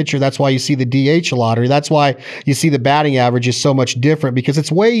left-handed pitcher. That's why you see the DH a lot, or that's why you see the batting average is so much different, because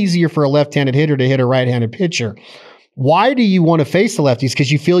it's way easier for a left-handed hitter to hit a right-handed pitcher. Why do you want to face the lefties?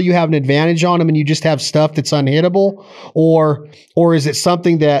 Because you feel you have an advantage on them and you just have stuff that's unhittable? Or is it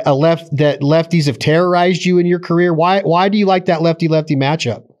something that that lefties have terrorized you in your career? Why do you like that lefty-lefty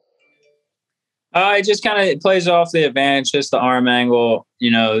matchup? It just kind of plays off the advantage, just the arm angle,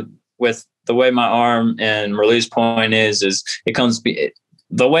 with the way my arm and release point is it comes,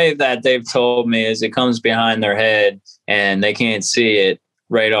 the way that they've told me is it comes behind their head and they can't see it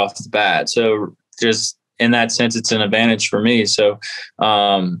right off the bat. So just in that sense, it's an advantage for me. So,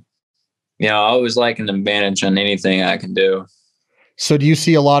 I always like an advantage on anything I can do. So do you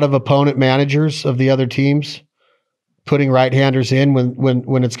see a lot of opponent managers of the other teams putting right-handers in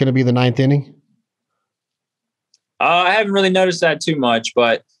when it's going to be the ninth inning? I haven't really noticed that too much,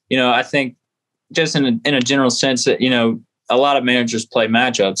 but I think just in a general sense that, a lot of managers play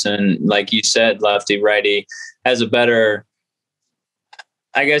matchups, and like you said, lefty, righty has a better,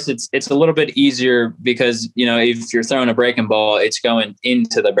 I guess it's a little bit easier because, if you're throwing a breaking ball, it's going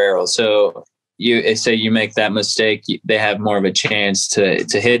into the barrel. So you make that mistake, they have more of a chance to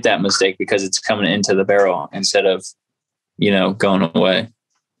hit that mistake because it's coming into the barrel instead of, going away.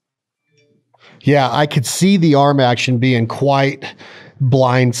 Yeah, I could see the arm action being quite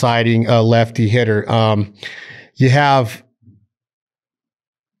blindsiding a lefty hitter. You have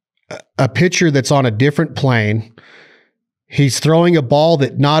a pitcher that's on a different plane. He's throwing a ball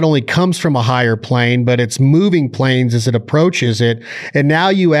that not only comes from a higher plane, but it's moving planes as it approaches it. And now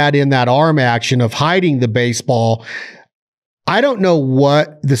you add in that arm action of hiding the baseball. I don't know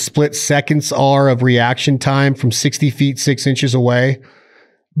what the split seconds are of reaction time from 60 feet, 6 inches away,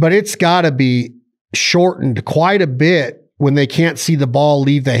 but it's got to be shortened quite a bit when they can't see the ball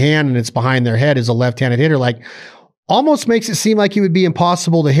leave the hand and it's behind their head as a left-handed hitter. Like, almost makes it seem like it would be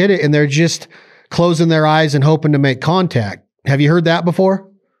impossible to hit it, and they're just closing their eyes and hoping to make contact. Have you heard that before?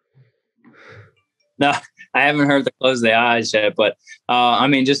 No, I haven't heard the close the eyes yet, but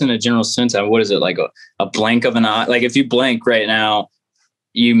just in a general sense, what is it, like a blink of an eye? Like if you blink right now,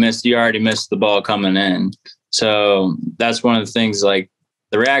 you already missed the ball coming in. So that's one of the things, like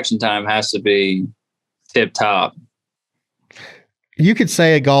the reaction time has to be tip top. You could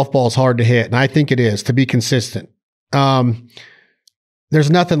say a golf ball is hard to hit, and I think it is, to be consistent. There's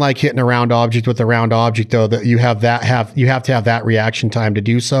nothing like hitting a round object with a round object, though, that you have to have that reaction time to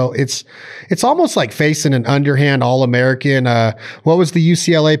do so. It's almost like facing an underhand All-American. What was the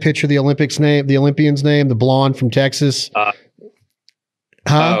UCLA pitcher, the Olympians' name, the blonde from Texas?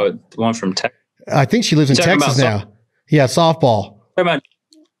 The one from Texas. I think she lives in Texas now. Yeah, softball.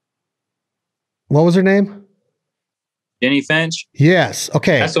 What was her name? Jenny Finch? Yes.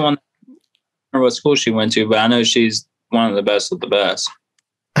 Okay. That's the one. I don't remember what school she went to, but I know she's one of the best of the best.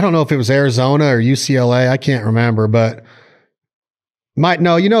 I don't know if it was Arizona or UCLA. I can't remember, but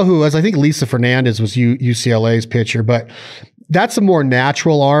you know who it was? I think Lisa Fernandez was UCLA's pitcher, but that's a more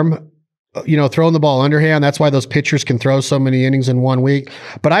natural arm, throwing the ball underhand. That's why those pitchers can throw so many innings in 1 week.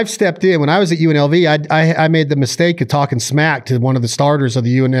 But I've stepped in. When I was at UNLV, I made the mistake of talking smack to one of the starters of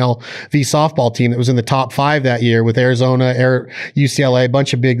the UNLV softball team that was in the top 5 that year with Arizona, UCLA, a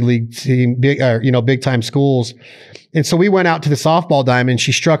bunch of big league team, big time schools. And so we went out to the softball diamond.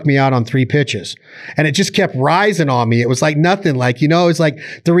 She struck me out on 3 pitches, and it just kept rising on me. It was like nothing. It's like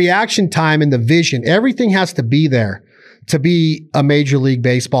the reaction time and the vision. Everything has to be there to be a Major League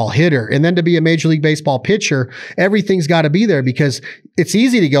Baseball hitter. And then to be a Major League Baseball pitcher, everything's got to be there, because it's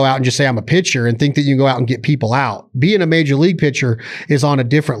easy to go out and just say, I'm a pitcher, and think that you can go out and get people out. Being a Major League pitcher is on a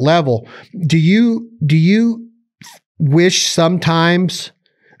different level. Do you wish sometimes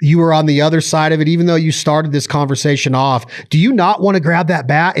you were on the other side of it, even though you started this conversation off? Do you not want to grab that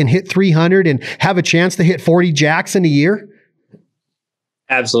bat and hit 300 and have a chance to hit 40 jacks in a year?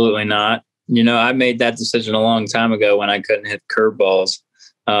 Absolutely not. I made that decision a long time ago when I couldn't hit curveballs.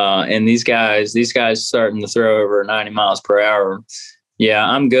 And these guys starting to throw over 90 miles per hour. Yeah,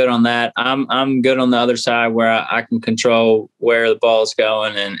 I'm good on that. I'm good on the other side where I can control where the ball's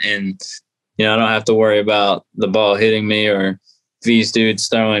going, and I don't have to worry about the ball hitting me or these dudes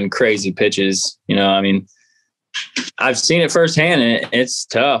throwing crazy pitches. I've seen it firsthand, and it's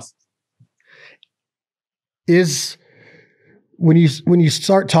tough. When you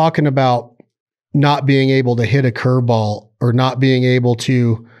start talking about not being able to hit a curveball or not being able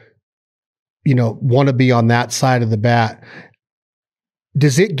to want to be on that side of the bat.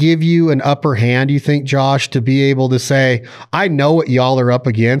 Does it give you an upper hand, you think, Josh, to be able to say, I know what y'all are up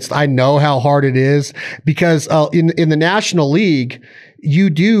against. I know how hard it is, because in the National League, you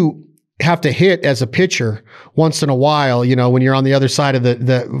do have to hit as a pitcher once in a while, when you're on the other side of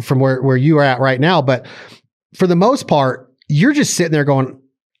the from where you are at right now. But for the most part, you're just sitting there going,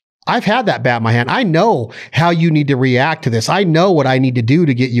 I've had that bat in my hand. I know how you need to react to this. I know what I need to do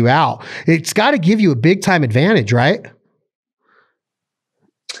to get you out. It's got to give you a big time advantage, right?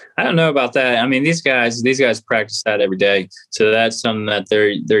 I don't know about that. I mean, these guys practice that every day, so that's something that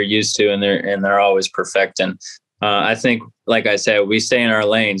they're used to, and they're always perfecting. I think, like I said, we stay in our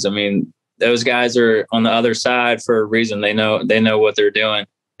lanes. I mean, those guys are on the other side for a reason. They know what they're doing.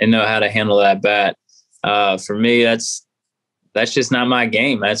 They know how to handle that bat. For me, that's just not my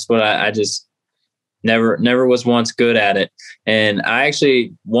game. That's what I just never was once good at it. And I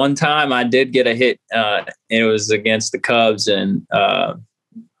actually, one time I did get a hit. It was against the Cubs, and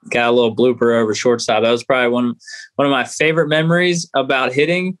got a little blooper over shortstop. That was probably one of my favorite memories about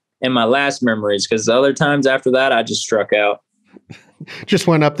hitting, and my last memories, because the other times after that, I just struck out. Just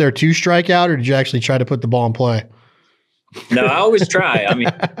went up there to strike out, or did you actually try to put the ball in play? No, I always try. I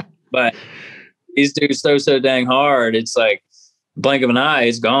mean, but these dudes throw so dang hard. It's like blink of an eye,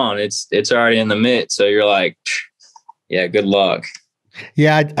 it's gone. It's already in the mitt. So you're like, yeah, good luck.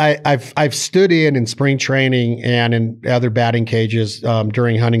 Yeah, I've stood in spring training and in other batting cages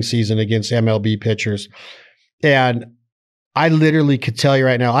during hunting season against MLB pitchers, and I literally could tell you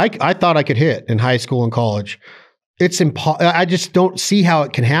right now, I thought I could hit in high school and college. It's I just don't see how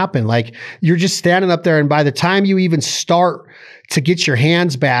it can happen. Like, you're just standing up there, and by the time you even start to get your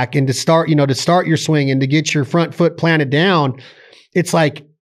hands back and to start your swing and to get your front foot planted down, it's like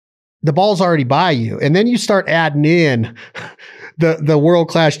the ball's already by you, and then you start adding in the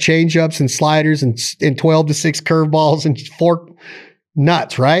world-class changeups and sliders and 12-6 curveballs and fork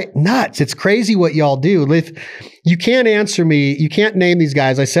nuts, right? Nuts. It's crazy what y'all do. If you can't answer me, you can't name these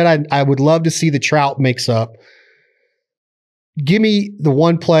guys. I said I would love to see the Trout mix up. Give me the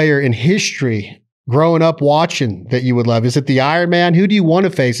one player in history growing up watching that you would love. Is it the Iron Man? Who do you want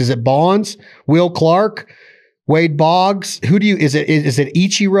to face? Is it Bonds, Will Clark, Wade Boggs? Is it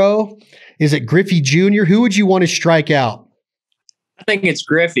Ichiro? Is it Griffey Jr.? Who would you want to strike out? I think it's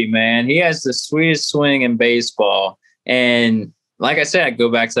Griffey, man. He has the sweetest swing in baseball. And like I said, I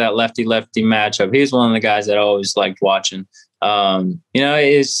go back to that lefty-lefty matchup. He's one of the guys that I always liked watching.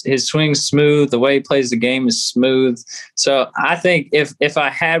 His swing's smooth. The way he plays the game is smooth. So I think if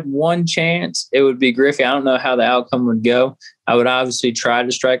I had one chance, it would be Griffey. I don't know how the outcome would go. I would obviously try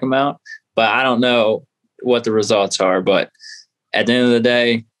to strike him out, but I don't know what the results are. But at the end of the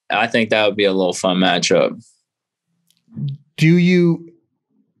day, I think that would be a little fun matchup. Do you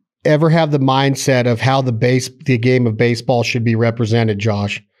ever have the mindset of how the game of baseball should be represented,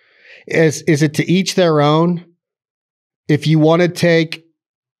 Josh? Is it to each their own? If you want to take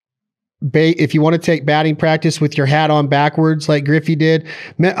batting practice with your hat on backwards like Griffey did,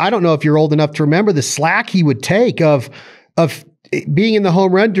 I don't know if you're old enough to remember the slack he would take of being in the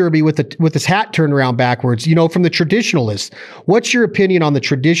home run derby with his hat turned around backwards, from the traditionalists. What's your opinion on the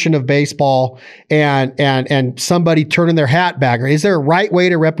tradition of baseball and somebody turning their hat back? Is there a right way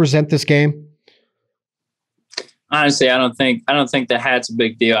to represent this game? Honestly, I don't think the hat's a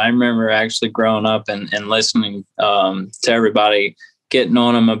big deal. I remember actually growing up and listening to everybody getting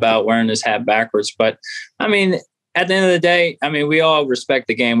on him about wearing his hat backwards. But I mean, at the end of the day, I mean, we all respect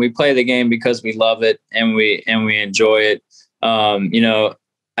the game. We play the game because we love it and we enjoy it.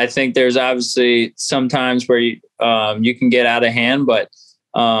 I think there's obviously some times where you can get out of hand, but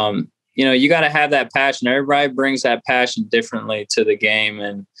you got to have that passion. Everybody brings that passion differently to the game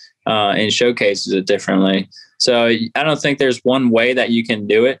and showcases it differently. So I don't think there's one way that you can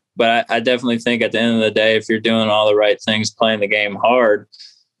do it, but I definitely think at the end of the day, if you're doing all the right things, playing the game hard,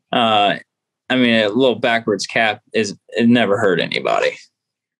 a little backwards cap it never hurt anybody.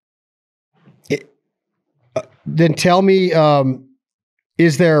 Then tell me,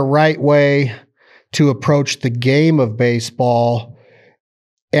 is there a right way to approach the game of baseball?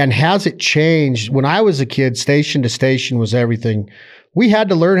 And has it changed? When I was a kid, station to station was everything. We had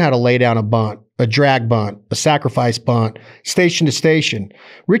to learn how to lay down a bunt, a drag bunt, a sacrifice bunt, station to station.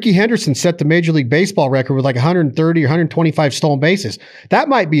 Rickey Henderson set the Major League Baseball record with like 130 or 125 stolen bases. That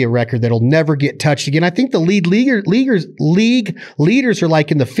might be a record that'll never get touched again. I think the league leaders are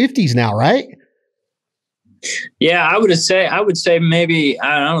like in the 50s now, right? Yeah, I would say maybe,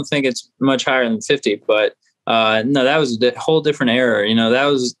 I don't think it's much higher than 50, but no, that was a whole different era. That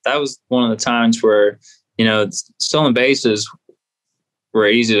was one of the times where, stolen bases were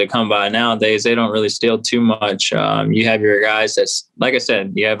easy to come by. Nowadays, they don't really steal too much. You have your guys that's, like I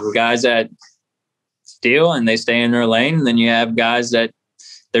said, you have guys that steal and they stay in their lane. And then you have guys that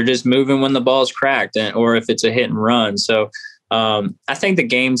they're just moving when the ball's cracked or if it's a hit and run. So I think the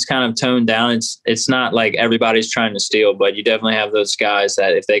game's kind of toned down. It's not like everybody's trying to steal, but you definitely have those guys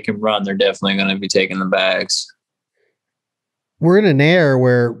that if they can run, they're definitely going to be taking the bags. We're in an era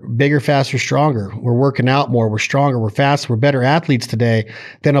where bigger, faster, stronger. We're working out more. We're stronger. We're faster. We're better athletes today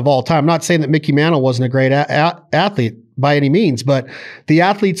than of all time. I'm not saying that Mickey Mantle wasn't a great athlete by any means, but the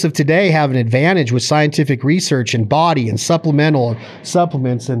athletes of today have an advantage with scientific research and body and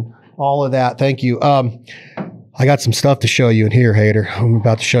supplements and all of that. Thank you. I got some stuff to show you in here, Hater. I'm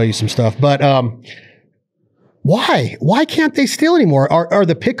about to show you some stuff, but why can't they steal anymore? Are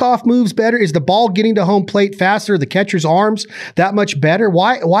the pickoff moves better? Is the ball getting to home plate faster? The catcher's arms that much better?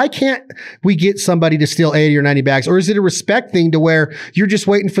 Why can't we get somebody to steal 80 or 90 bags? Or is it a respect thing to where you're just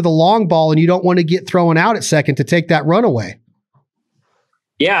waiting for the long ball and you don't want to get thrown out at second to take that run away?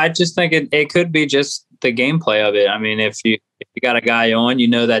 Yeah, I just think it could be just the gameplay of it. I mean, if you got a guy on, you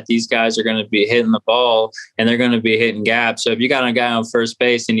know that these guys are going to be hitting the ball and they're going to be hitting gaps. So if you got a guy on first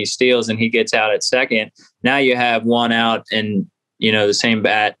base and he steals and he gets out at second, now you have one out and, the same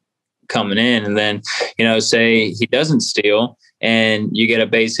bat coming in. And then, say he doesn't steal and you get a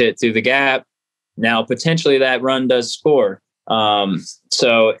base hit through the gap. Now, potentially that run does score.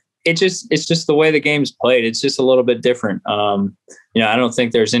 So it's just the way the game's played. It's just a little bit different. I don't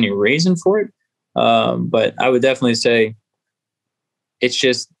think there's any reason for it. But I would definitely say it's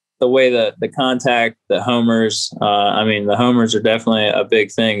just the way the contact, the homers. The homers are definitely a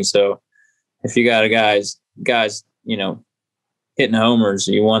big thing. So if you got guys, hitting homers,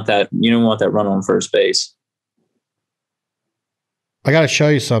 you don't want that run on first base. I got to show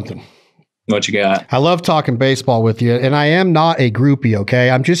you something. What you got? I love talking baseball with you, and I am not a groupie,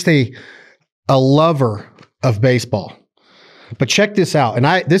 okay? I'm just a lover of baseball. But check this out.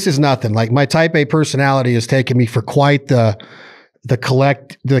 And this is nothing. Like, my type A personality has taken me for quite the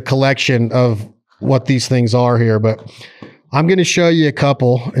collection of what these things are here. But I'm going to show you a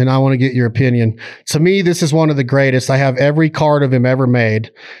couple, and I want to get your opinion. To me, this is one of the greatest. I have every card of him ever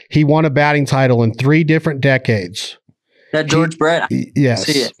made. He won a batting title in 3 different decades. That George Brett. Yes.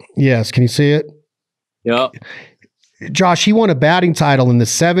 See it. Yes. Can you see it? Yep. Josh, he won a batting title in the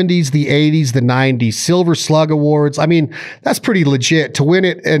 70s, the 80s, the 90s, Silver Slug Awards. I mean, that's pretty legit to win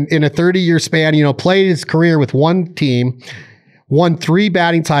it in a 30-year span. Played his career with one team, won 3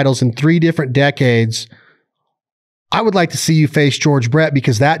 batting titles in 3 different decades. I would like to see you face George Brett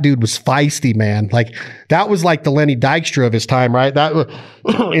because that dude was feisty, man. Like, that was like the Lenny Dykstra of his time, right? That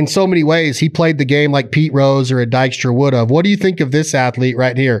in so many ways, he played the game like Pete Rose or a Dykstra would have. What do you think of this athlete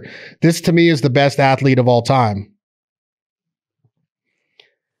right here? This, to me, is the best athlete of all time.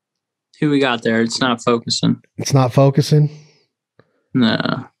 Who we got there? It's not focusing. It's not focusing?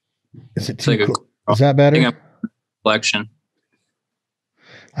 No. Is it too cool? Is that better? Reflection.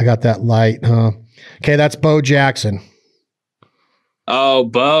 I got that light, huh? Okay, that's Bo Jackson. Oh,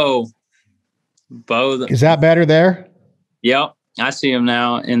 Bo. Is that better there? Yep. I see him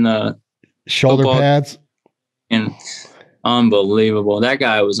now in the shoulder pads. And unbelievable. That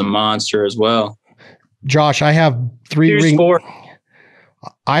guy was a monster as well. Josh, I have 3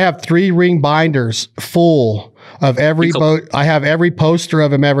 ring binders full of every boat. I have every poster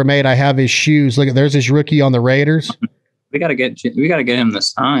of him ever made. I have his shoes. Look, there's his rookie on the Raiders. We gotta get him to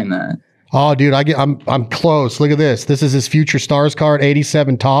sign that. Oh, dude, I'm close. Look at this. This is his future stars card,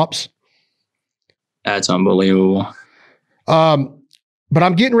 87 tops. That's unbelievable. But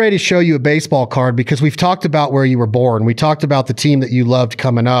I'm getting ready to show you a baseball card because we've talked about where you were born. We talked about the team that you loved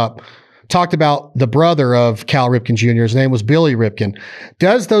coming up. Talked about the brother of Cal Ripken Jr. His name was Billy Ripken.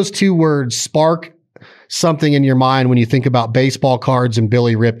 Does those 2 words spark something in your mind when you think about baseball cards and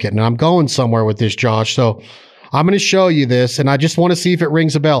Billy Ripken? And I'm going somewhere with this, Josh. So I'm going to show you this, and I just want to see if it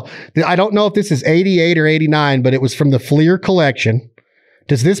rings a bell. I don't know if this is 88 or 89, but it was from the Fleer collection.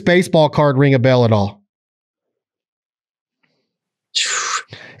 Does this baseball card ring a bell at all?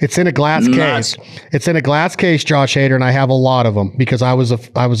 It's in a glass case. It's in a glass case, Josh Hader, and I have a lot of them because I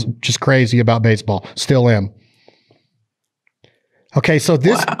was just crazy about baseball. Still am. Okay, so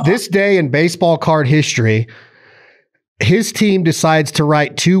this day in baseball card history, his team decides to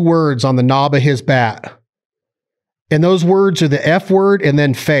write 2 words on the knob of his bat. And those words are the F word and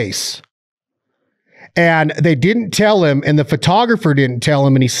then face. And they didn't tell him, and the photographer didn't tell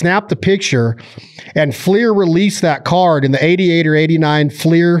him, and he snapped the picture, and Fleer released that card in the 88 or 89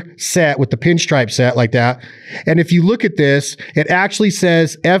 Fleer set with the pinstripe set like that. And if you look at this, it actually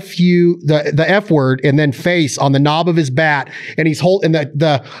says F-U, the F word, and then face on the knob of his bat. And he's holding,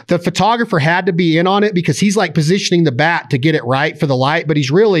 the photographer had to be in on it because he's like positioning the bat to get it right for the light, but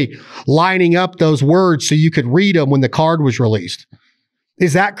he's really lining up those words so you could read them when the card was released.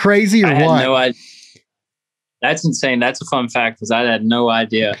 Is that crazy or what? I had no idea. That's insane. That's a fun fact because I had no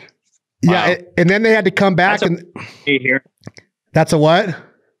idea. Yeah, wow. And then they had to come back and here. That's a what?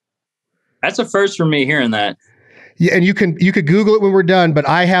 That's a first for me hearing that. Yeah, and you could Google it when we're done, but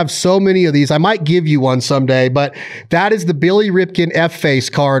I have so many of these. I might give you one someday, but that is the Billy Ripken F-Face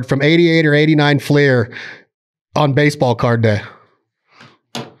card from 88 or 89 Fleer on baseball card day.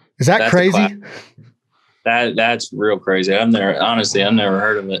 Is that's crazy? That's real crazy. I've never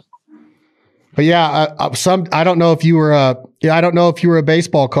heard of it. But yeah, I don't know if you were a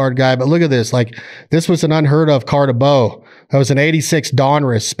baseball card guy, but look at this. Like, this was an unheard of card of Bo. That was an 86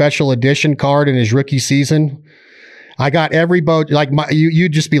 Donruss special edition card in his rookie season. I got every Bo, like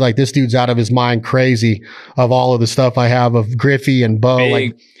you'd just be like, this dude's out of his mind crazy of all of the stuff I have of Griffey and Bo.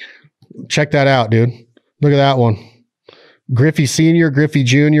 Like, check that out, dude. Look at that one. Griffey Sr., Griffey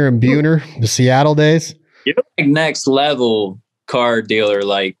Jr., and Buhner, the Seattle days. You're like next level card dealer.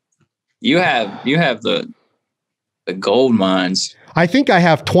 Like, you have the gold mines. I think I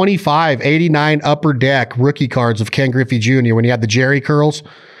have 25 89 Upper Deck rookie cards of Ken Griffey Jr. when he had the Jerry curls.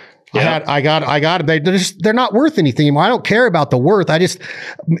 Yeah. I got them. They're not worth anything anymore. I don't care about the worth. I just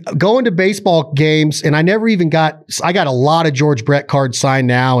go into baseball games, and I got a lot of George Brett cards signed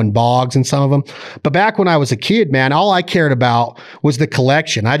now and Boggs and some of them. But back when I was a kid, man, all I cared about was the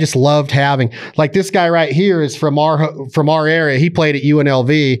collection. I just loved having, like, this guy right here is from our area. He played at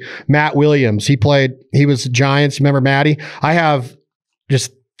UNLV, Matt Williams. He was Giants. Remember Matty? I have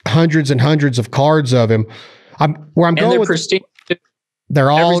just hundreds and hundreds of cards of him. They're pristine. They're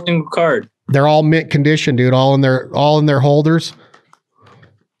all every single card. They're all mint condition, dude. All in their holders.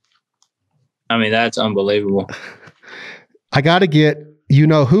 I mean, that's unbelievable. I got to get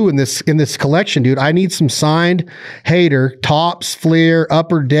who in this collection, dude. I need some signed Hader, Topps, Fleer,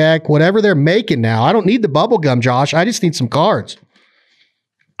 Upper Deck, whatever they're making now. I don't need the bubble gum, Josh. I just need some cards.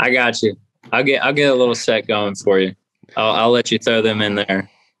 I got you. I'll get a little set going for you. I'll let you throw them in there.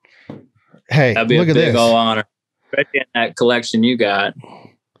 Hey, that'd be look a at big this. Old honor. Especially in that collection you got.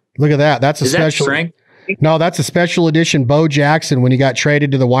 Look at that. That's a special. That no, that's a special edition Bo Jackson when he got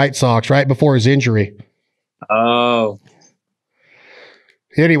traded to the White Sox right before his injury. Oh.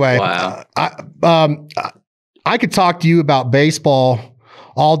 Anyway, wow. I could talk to you about baseball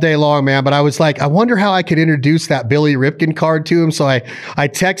all day long, man. But I was like, I wonder how I could introduce that Billy Ripken card to him. So I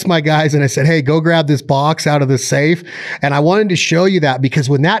text my guys and I said, hey, go grab this box out of the safe. And I wanted to show you that because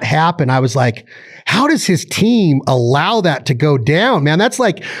when that happened, I was like, how does his team allow that to go down, man? That's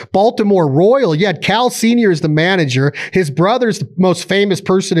like Baltimore Royal. You had Cal Sr. as the manager. His brother's the most famous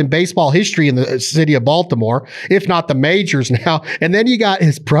person in baseball history in the city of Baltimore, if not the majors now. And then you got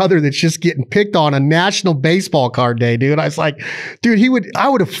his brother that's just getting picked on a National Baseball Card Day, dude. I was like, dude, I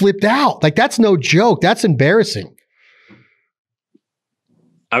would have flipped out. Like, that's no joke. That's embarrassing.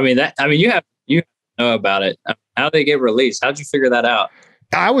 You have to know about it. How did they get released? How'd you figure that out?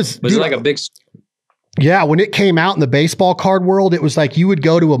 Was it like a big... Yeah, when it came out in the baseball card world, it was like you would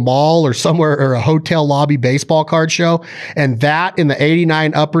go to a mall or somewhere or a hotel lobby baseball card show, and that in the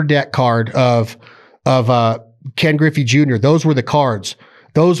 89 Upper Deck card of Ken Griffey Jr., those were the cards.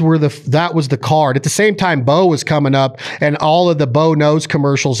 That was the card. At the same time, Bo was coming up, and all of the Bo Knows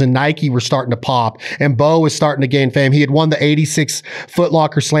commercials and Nike were starting to pop, and Bo was starting to gain fame. He had won the 86 Foot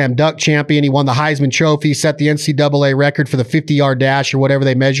Locker Slam Dunk champion. He won the Heisman Trophy, set the NCAA record for the 50-yard dash or whatever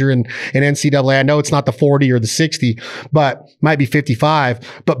they measure in NCAA. I know it's not the 40 or the 60, but might be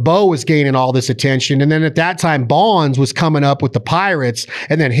 55. But Bo was gaining all this attention. And then at that time, Bonds was coming up with the Pirates,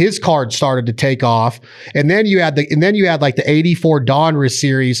 and then his card started to take off. And then you had like the 84 Donruss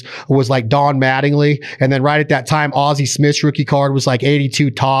series was like Don Mattingly. And then right at that time, Ozzie Smith's rookie card was like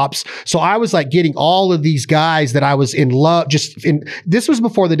 82 Topps. So I was like getting all of these guys that I was in love. This was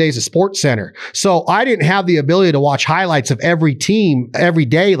before the days of Sports Center. So I didn't have the ability to watch highlights of every team every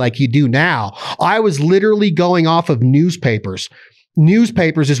day like you do now. I was literally going off of newspapers.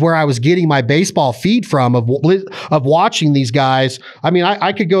 Newspapers is where I was getting my baseball feed from of watching these guys. I mean,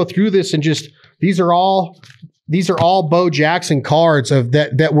 I could go through this and just, these are all Bo Jackson cards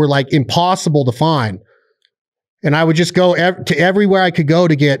that were like impossible to find. And I would just go to everywhere I could go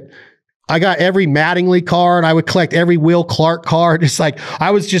to get I got every Mattingly card. I would collect every Will Clark card. It's like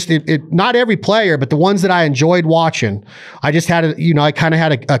I was just not every player, but the ones that I enjoyed watching. I just had I kind of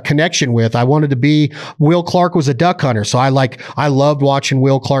had a connection with. I wanted to be. Will Clark was a duck hunter, so I loved watching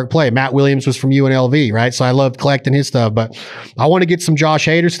Will Clark play. Matt Williams was from UNLV, right? So I loved collecting his stuff. But I want to get some Josh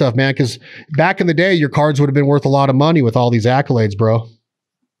Hader stuff, man, because back in the day, your cards would have been worth a lot of money with all these accolades, bro.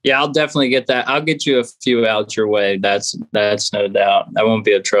 Yeah, I'll definitely get that. I'll get you a few out your way. That's no doubt. That won't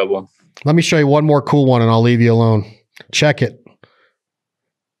be a trouble. Let me show you one more cool one and I'll leave you alone. Check it.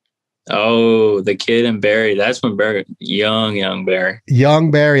 Oh, the kid and Barry. That's when Barry, young Barry.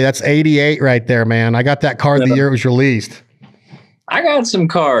 Young Barry. That's 88 right there, man. I got that card the year it was released. I got some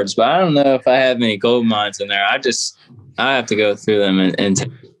cards, but I don't know if I have any gold mines in there. I have to go through them and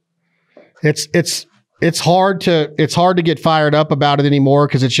It's hard to get fired up about it anymore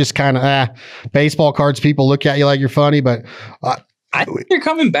because it's just kind of baseball cards. People look at you like you're funny, but I think they're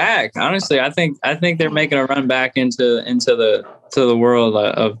coming back. Honestly, I think they're making a run back into the world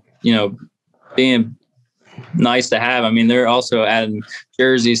of being nice to have. I mean, they're also adding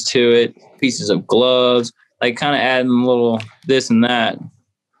jerseys to it, pieces of gloves, like kind of adding a little this and that.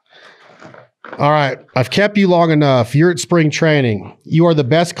 All right. I've kept you long enough. You're at spring training. You are the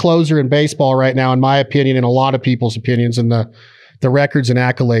best closer in baseball right now, in my opinion, and a lot of people's opinions, and the records and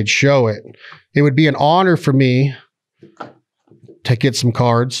accolades show it. It would be an honor for me to get some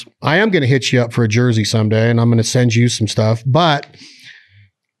cards. I am going to hit you up for a jersey someday, and I'm going to send you some stuff, but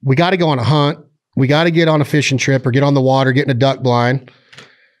we got to go on a hunt. We got to get on a fishing trip or get on the water, get in a duck blind.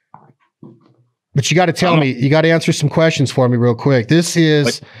 But you got to tell me, you got to answer some questions for me real quick. This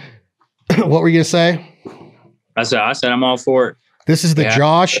is... What were you going to say? I said I'm all for it. This is the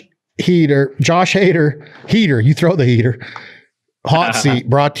Josh Hader, you throw the heater, hot seat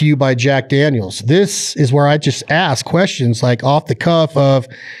brought to you by Jack Daniels. This is where I just ask questions like off the cuff of,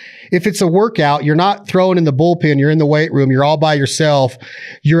 if it's a workout, you're not throwing in the bullpen, you're in the weight room, you're all by yourself,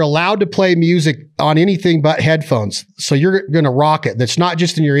 you're allowed to play music on anything but headphones. So you're going to rock it. That's not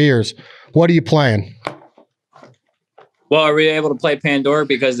just in your ears. What are you playing? Well, are we able to play Pandora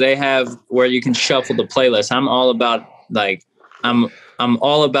because they have where you can shuffle the playlist? I'm all about I'm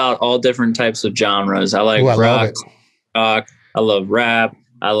all about all different types of genres. I like rock, I love rap.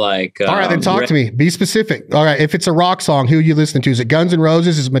 I like. All right, then talk to me. Be specific. All right, if it's a rock song, who are you listening to? Is it Guns N'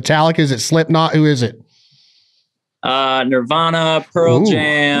 Roses? Is it Metallica? Is it Slipknot? Who is it? Nirvana, Pearl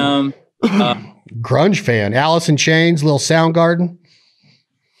Jam. Grunge fan. Alice in Chains, Little Soundgarden.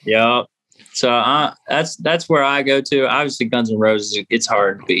 Yeah. So that's where I go to. Obviously, Guns N' Roses, it's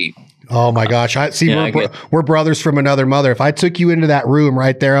hard to beat. Oh my gosh! We're brothers from another mother. If I took you into that room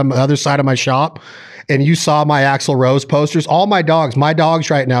right there on the other side of my shop, and you saw my Axl Rose posters, all my dogs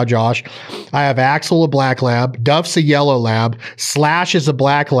right now, Josh, I have Axl, a black lab, Duff's a yellow lab, Slash is a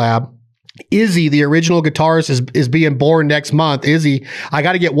black lab. Izzy, the original guitarist, is being born next month. Izzy, I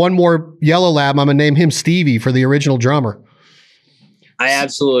got to get one more yellow lab. I'm gonna name him Stevie for the original drummer. I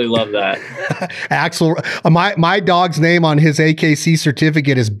absolutely love that. Axl, my dog's name on his AKC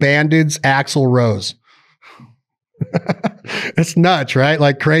certificate is Bandits Axl Rose. It's nuts, right?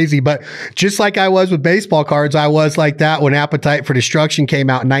 Like crazy. But just like I was with baseball cards, I was like that when Appetite for Destruction came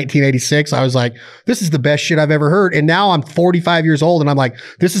out in 1986. I was like, this is the best shit I've ever heard. And now I'm 45 years old and I'm like,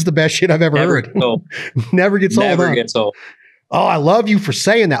 this is the best shit I've ever heard. Never gets old. Never gets old. Oh, I love you for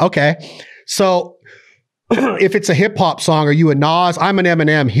saying that. Okay. So if it's a hip hop song, are you a Nas? I'm an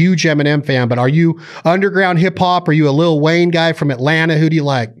Eminem, huge Eminem fan, but are you underground hip hop? Are you a Lil Wayne guy from Atlanta? Who do you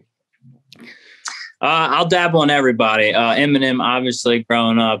like? I'll dabble in everybody. Eminem, obviously,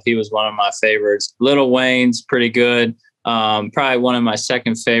 growing up, he was one of my favorites. Lil Wayne's pretty good. Probably one of my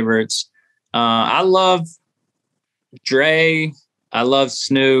second favorites. I love Dre. I love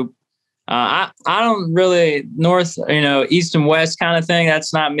Snoop. I don't really east and west kind of thing.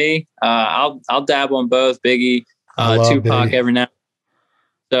 That's not me. I'll dabble in both. Biggie, Tupac Biggie. Every now.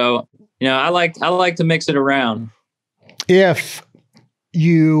 So I like to mix it around. If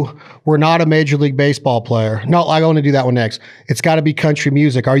you were not a Major League Baseball player, no, I want to do that one next. It's got to be country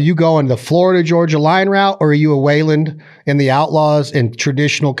music. Are you going the Florida Georgia line route, or are you a Waylon and the Outlaws and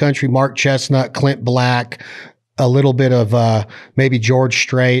traditional country? Mark Chestnut, Clint Black, a little bit of maybe George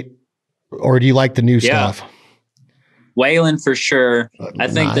Strait. Or do you like the new stuff? Waylon for sure. I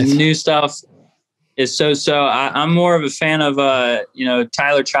think the new stuff is so. I'm more of a fan of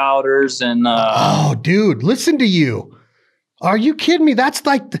Tyler Childers and. Oh, dude, listen to you. Are you kidding me? That's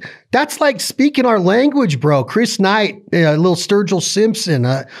like speaking our language, bro. Chris Knight, little Sturgill Simpson.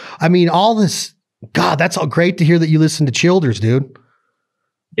 I mean, all this. God, that's all great to hear that you listen to Childers, dude.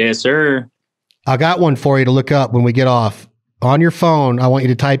 Yes, sir. I got one for you to look up when we get off. on your phone, I want you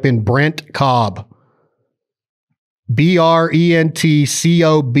to type in Brent Cobb. BRENTCOBB.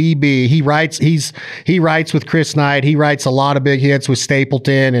 He writes with Chris Knight. He writes a lot of big hits with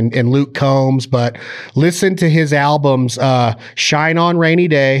Stapleton and Luke Combs, but listen to his albums, Shine on Rainy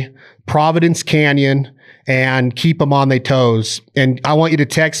Day, Providence Canyon, and Keep 'Em on Their Toes. And I want you to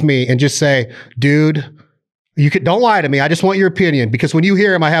text me and just say, dude, don't lie to me. I just want your opinion, because when you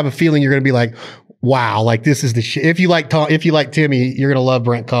hear him, I have a feeling you're going to be like, wow, like this is the shit. If you like Timmy, you're going to love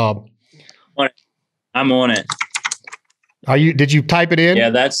Brent Cobb. I'm on it. Did you type it in?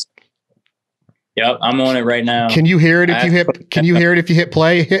 Yeah, yep, I'm on it right now. Can you hear it if you hit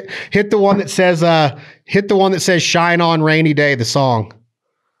play? Hit the one that says Shine on Rainy Day, the song.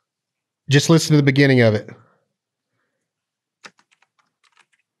 Just listen to the beginning of it.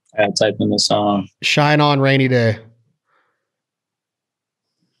 I type in the song. Shine on Rainy Day.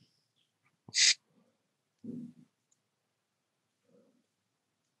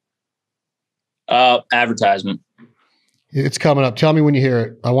 Advertisement. It's coming up. Tell me when you hear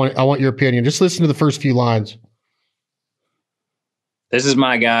it. I want your opinion. Just listen to the first few lines. This is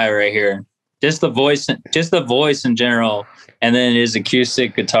my guy right here. Just the voice in general, and then his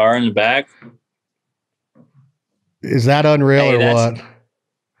acoustic guitar in the back. Is that unreal or what?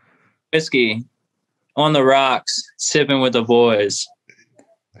 Whiskey on the rocks, sipping with the boys.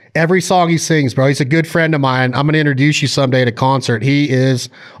 Every song he sings, bro. He's a good friend of mine. I'm going to introduce you someday to concert. He is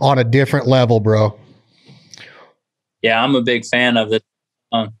on a different level, bro. Yeah, I'm a big fan of it.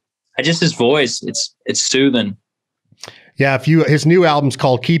 His voice, it's soothing. Yeah, his new album's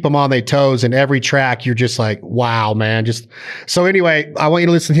called Keep 'Em on Their Toes, and every track you're just like, wow, man. So anyway, I want you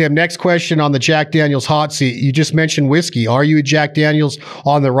to listen to him. Next question on the Jack Daniels hot seat. You just mentioned whiskey. Are you a Jack Daniels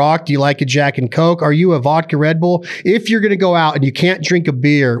on the rock? Do you like a Jack and Coke? Are you a vodka Red Bull? If you're going to go out and you can't drink a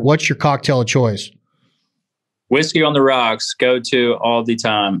beer, what's your cocktail of choice? Whiskey on the rocks, go to all the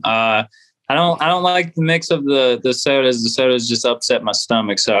time. I don't like the mix of the sodas. The sodas just upset my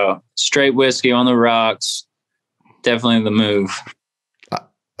stomach. So straight whiskey on the rocks, definitely the move.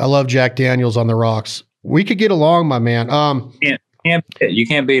 I love Jack Daniels on the rocks. We could get along, my man. You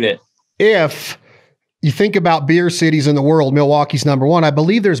can't beat it. If you think about beer cities in the world, Milwaukee's number one. I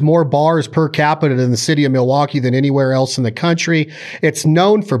believe there's more bars per capita in the city of Milwaukee than anywhere else in the country. It's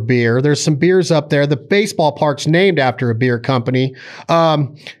known for beer. There's some beers up there. The baseball park's named after a beer company.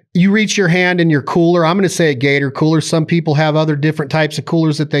 You reach your hand in your cooler. I'm going to say a Gator cooler. Some people have other different types of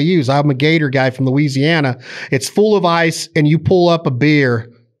coolers that they use. I'm a Gator guy from Louisiana. It's full of ice, and you pull up a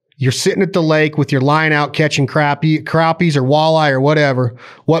beer. You're sitting at the lake with your line out catching crappies or walleye or whatever.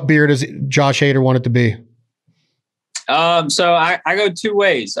 What beer does Josh Hader want it to be? So I go two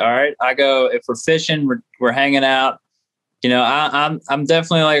ways. All right. I go, if we're fishing, we're hanging out. I'm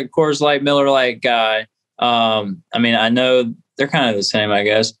definitely like a Coors Light, Miller Lite guy. I know they're kind of the same, I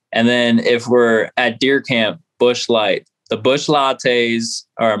guess. And then if we're at deer camp, Busch Light. The Busch lattes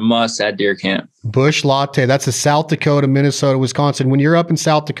are a must at deer camp. Busch Latte. That's a South Dakota, Minnesota, Wisconsin. When you're up in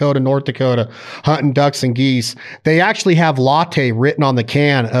South Dakota, North Dakota, hunting ducks and geese, they actually have latte written on the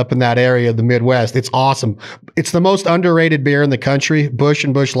can up in that area of the Midwest. It's awesome. It's the most underrated beer in the country, Busch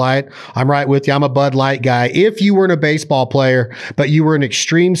and Busch Light. I'm right with you. I'm a Bud Light guy. If you weren't a baseball player, but you were an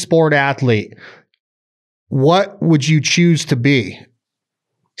extreme sport athlete, what would you choose to be?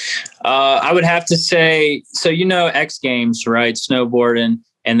 I would have to say, so X Games, right? Snowboarding,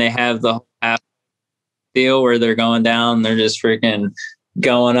 and they have the deal where they're going down, they're just freaking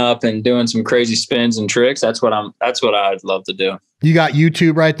going up and doing some crazy spins and tricks. That's what I'd love to do. You got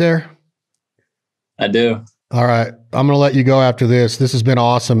YouTube right there? I do. All right. I'm going to let you go after this. This has been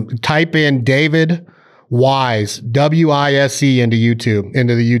awesome. Type in David Wise, W-I-S-E into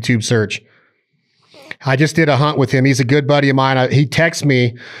the YouTube search. I just did a hunt with him. He's a good buddy of mine. He texts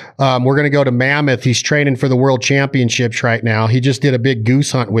me. We're going to go to Mammoth. He's training for the World Championships right now. He just did a big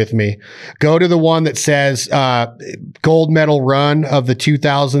goose hunt with me. Go to the one that says gold medal run of the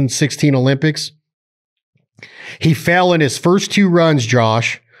 2016 Olympics. He fell in his first two runs,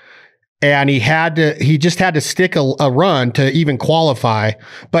 Josh, and he just had to stick a run to even qualify.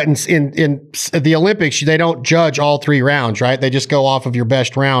 But in the Olympics, they don't judge all three rounds, right? They just go off of your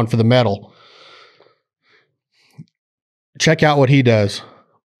best round for the medal. Check out what he does.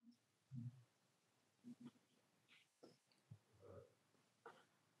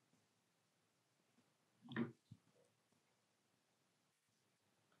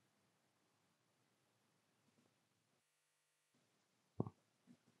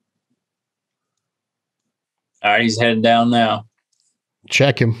 All right, he's heading down now.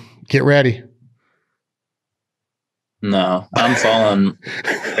 Check him. Get ready. No, I'm falling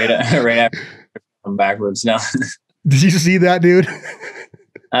right after I'm backwards now. Did you see that, dude?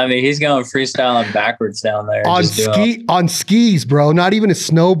 I mean, he's going freestyling backwards down there. On skis, bro. Not even a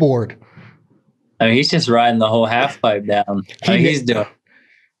snowboard. I mean, he's just riding the whole half pipe down. He's doing.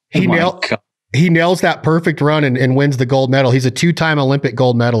 He nails that perfect run and wins the gold medal. He's a 2-time Olympic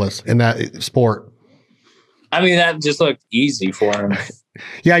gold medalist in that sport. I mean, that just looked easy for him.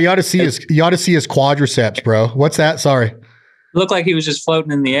 Yeah, you ought to see his quadriceps, bro. What's that? Sorry. It looked like he was just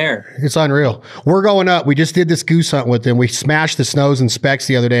floating in the air. It's unreal. We're going up. We just did this goose hunt with him. We smashed the snows and specs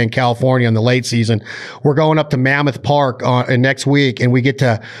the other day in California in the late season. We're going up to Mammoth Park next week, and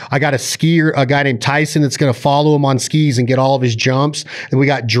I got a skier, a guy named Tyson that's going to follow him on skis and get all of his jumps. And we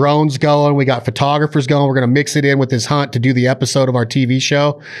got drones going. We got photographers going. We're going to mix it in with his hunt to do the episode of our TV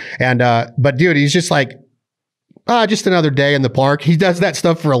show. And, but dude, he's just like, just another day in the park. He does that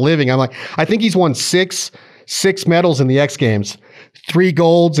stuff for a living. I'm like, I think he's won six medals in the X Games, 3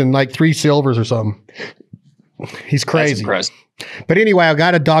 golds and like 3 silvers or something. He's crazy. But anyway, I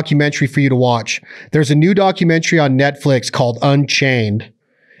got a documentary for you to watch. There's a new documentary on Netflix called Unchained,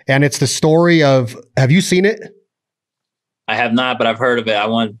 and it's the story of, have you seen it? I have not, but I've heard of it. I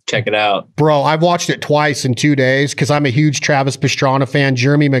want to check it out. Bro, I've watched it twice in 2 days because I'm a huge Travis Pastrana fan.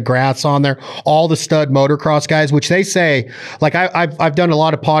 Jeremy McGrath's on there. All the stud motocross guys, which they say, like I've done a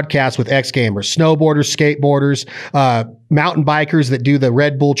lot of podcasts with X Gamers, snowboarders, skateboarders, mountain bikers that do the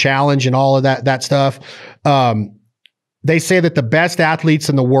Red Bull Challenge and all of that stuff. They say that the best athletes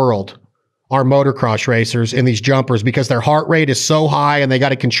in the world are motocross racers in these jumpers because their heart rate is so high and they got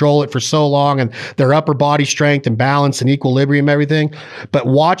to control it for so long, and their upper body strength and balance and equilibrium, everything. But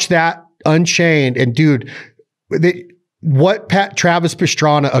watch that Unchained, and dude, what Travis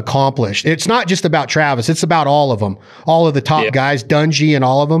Pastrana accomplished. It's not just about Travis. It's about all of them, all of the top guys, Dungy and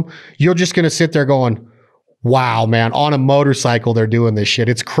all of them. You're just going to sit there going, wow, man, on a motorcycle, they're doing this shit.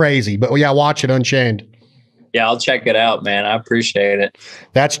 It's crazy. But yeah, watch it, Unchained. Yeah, I'll check it out, man. I appreciate it.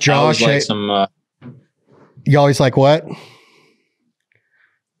 That's Josh. I always like you always like what?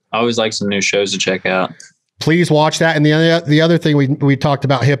 I always like some new shows to check out. Please watch that. And the other thing we talked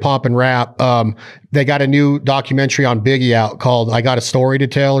about hip hop and rap. They got a new documentary on Biggie out called "I Got a Story to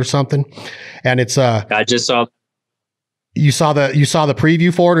Tell" or something. And it's I just saw. You saw the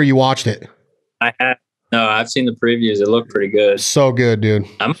preview for it, or you watched it? I have. No, I've seen the previews. It looked pretty good. So good, dude.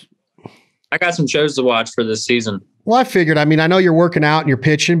 I got some shows to watch for this season. Well, I figured. I mean, I know you're working out and you're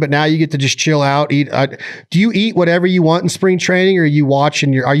pitching, but now you get to just chill out, eat. Do you eat whatever you want in spring training, or are you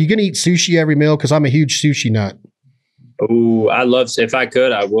watching are you going to eat sushi every meal? Because I'm a huge sushi nut. Oh, if I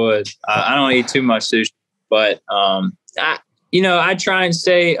could, I would. I don't eat too much sushi, but I try and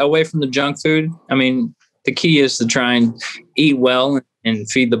stay away from the junk food. I mean, the key is to try and eat well and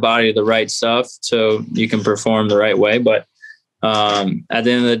feed the body the right stuff so you can perform the right way. But at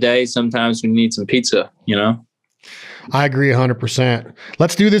the end of the day, sometimes we need some pizza, I agree 100%.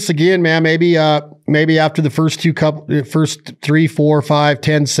 Let's do this again, man. Maybe after the first 3, 4, 5,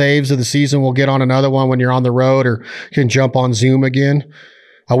 10 saves of the season, we'll get on another one when you're on the road, or can jump on Zoom again.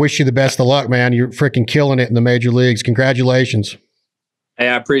 I wish you the best of luck, man. You're freaking killing it in the major leagues. Congratulations. Hey,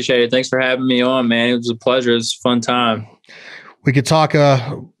 I appreciate it. Thanks for having me on, man. It was a pleasure. It was a fun time. We could talk,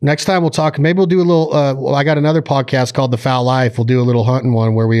 next time we'll talk, maybe we'll do a little, I got another podcast called The Foul Life. We'll do a little hunting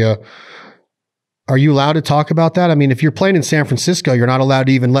one where we, are you allowed to talk about that? I mean, if you're playing in San Francisco, you're not allowed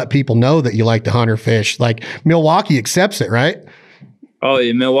to even let people know that you like to hunt or fish. Like Milwaukee accepts it, right? Oh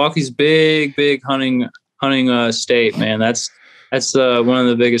yeah. Milwaukee's big hunting state, man. That's one of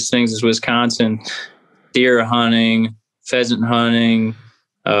the biggest things is Wisconsin, deer hunting, pheasant hunting,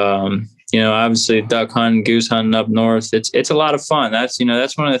 obviously duck hunting, goose hunting up north. It's a lot of fun. That's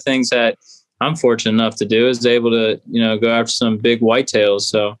one of the things that I'm fortunate enough to do, is able to, go after some big whitetails.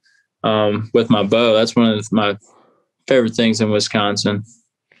 So, with my bow, that's one of my favorite things in Wisconsin.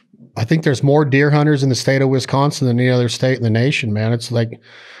 I think there's more deer hunters in the state of Wisconsin than any other state in the nation, man. It's like,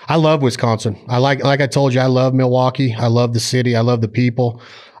 I love Wisconsin. like I told you, I love Milwaukee. I love the city. I love the people.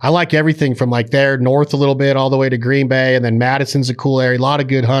 I like everything from like there north a little bit all the way to Green Bay, and then Madison's a cool area. A lot of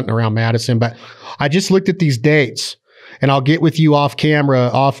good hunting around Madison. But I just looked at these dates, and I'll get with you off camera,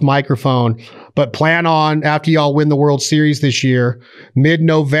 off microphone, but plan on, after y'all win the World Series this year,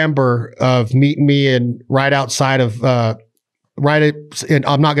 mid-November, of meeting me right outside of, I'm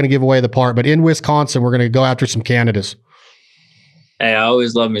not going to give away the part, but in Wisconsin, we're going to go after some Canadas. Hey, I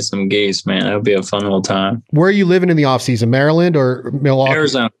always love me some geese, man. That'll be a fun little time. Where are you living in the off season? Maryland or Milwaukee?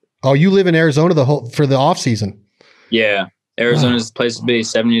 Arizona. Oh, you live in Arizona for the off season? Yeah. Arizona's the place to be.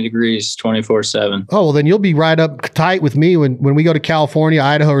 70 degrees, 24/7. Oh, well, then you'll be right up tight with me when we go to California,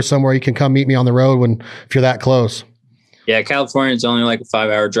 Idaho, or somewhere. You can come meet me on the road if you're that close. Yeah, California is only like a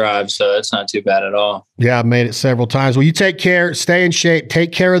 5-hour drive, so it's not too bad at all. Yeah, I've made it several times. Well, you take care, stay in shape,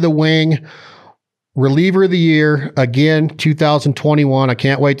 take care of the wing. Reliever of the year, again, 2021. I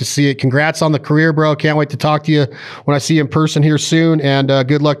can't wait to see it. Congrats on the career, bro. Can't wait to talk to you when I see you in person here soon, and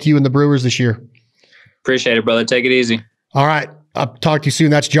good luck to you and the Brewers this year. Appreciate it, brother. Take it easy. All right. I'll talk to you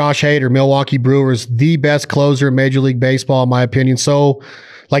soon. That's Josh Hader, Milwaukee Brewers, the best closer in Major League Baseball, in my opinion. So,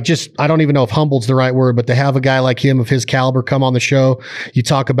 I don't even know if humble's the right word, but to have a guy like him of his caliber come on the show, you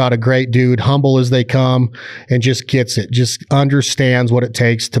talk about a great dude, humble as they come, and just gets it, just understands what it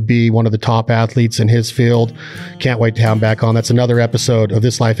takes to be one of the top athletes in his field. Can't wait to have him back on. That's another episode of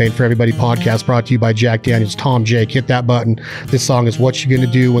This Life Ain't For Everybody podcast, brought to you by Jack Daniels. Tom, Jake, hit that button. This song is What You Gonna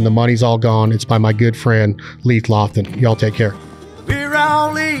Do When the Money's All Gone. It's by my good friend, Leith Lofton. Y'all take care. We're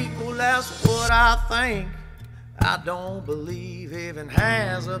all equal, that's what I think. I don't believe heaven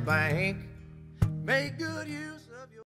has a bank. Make good use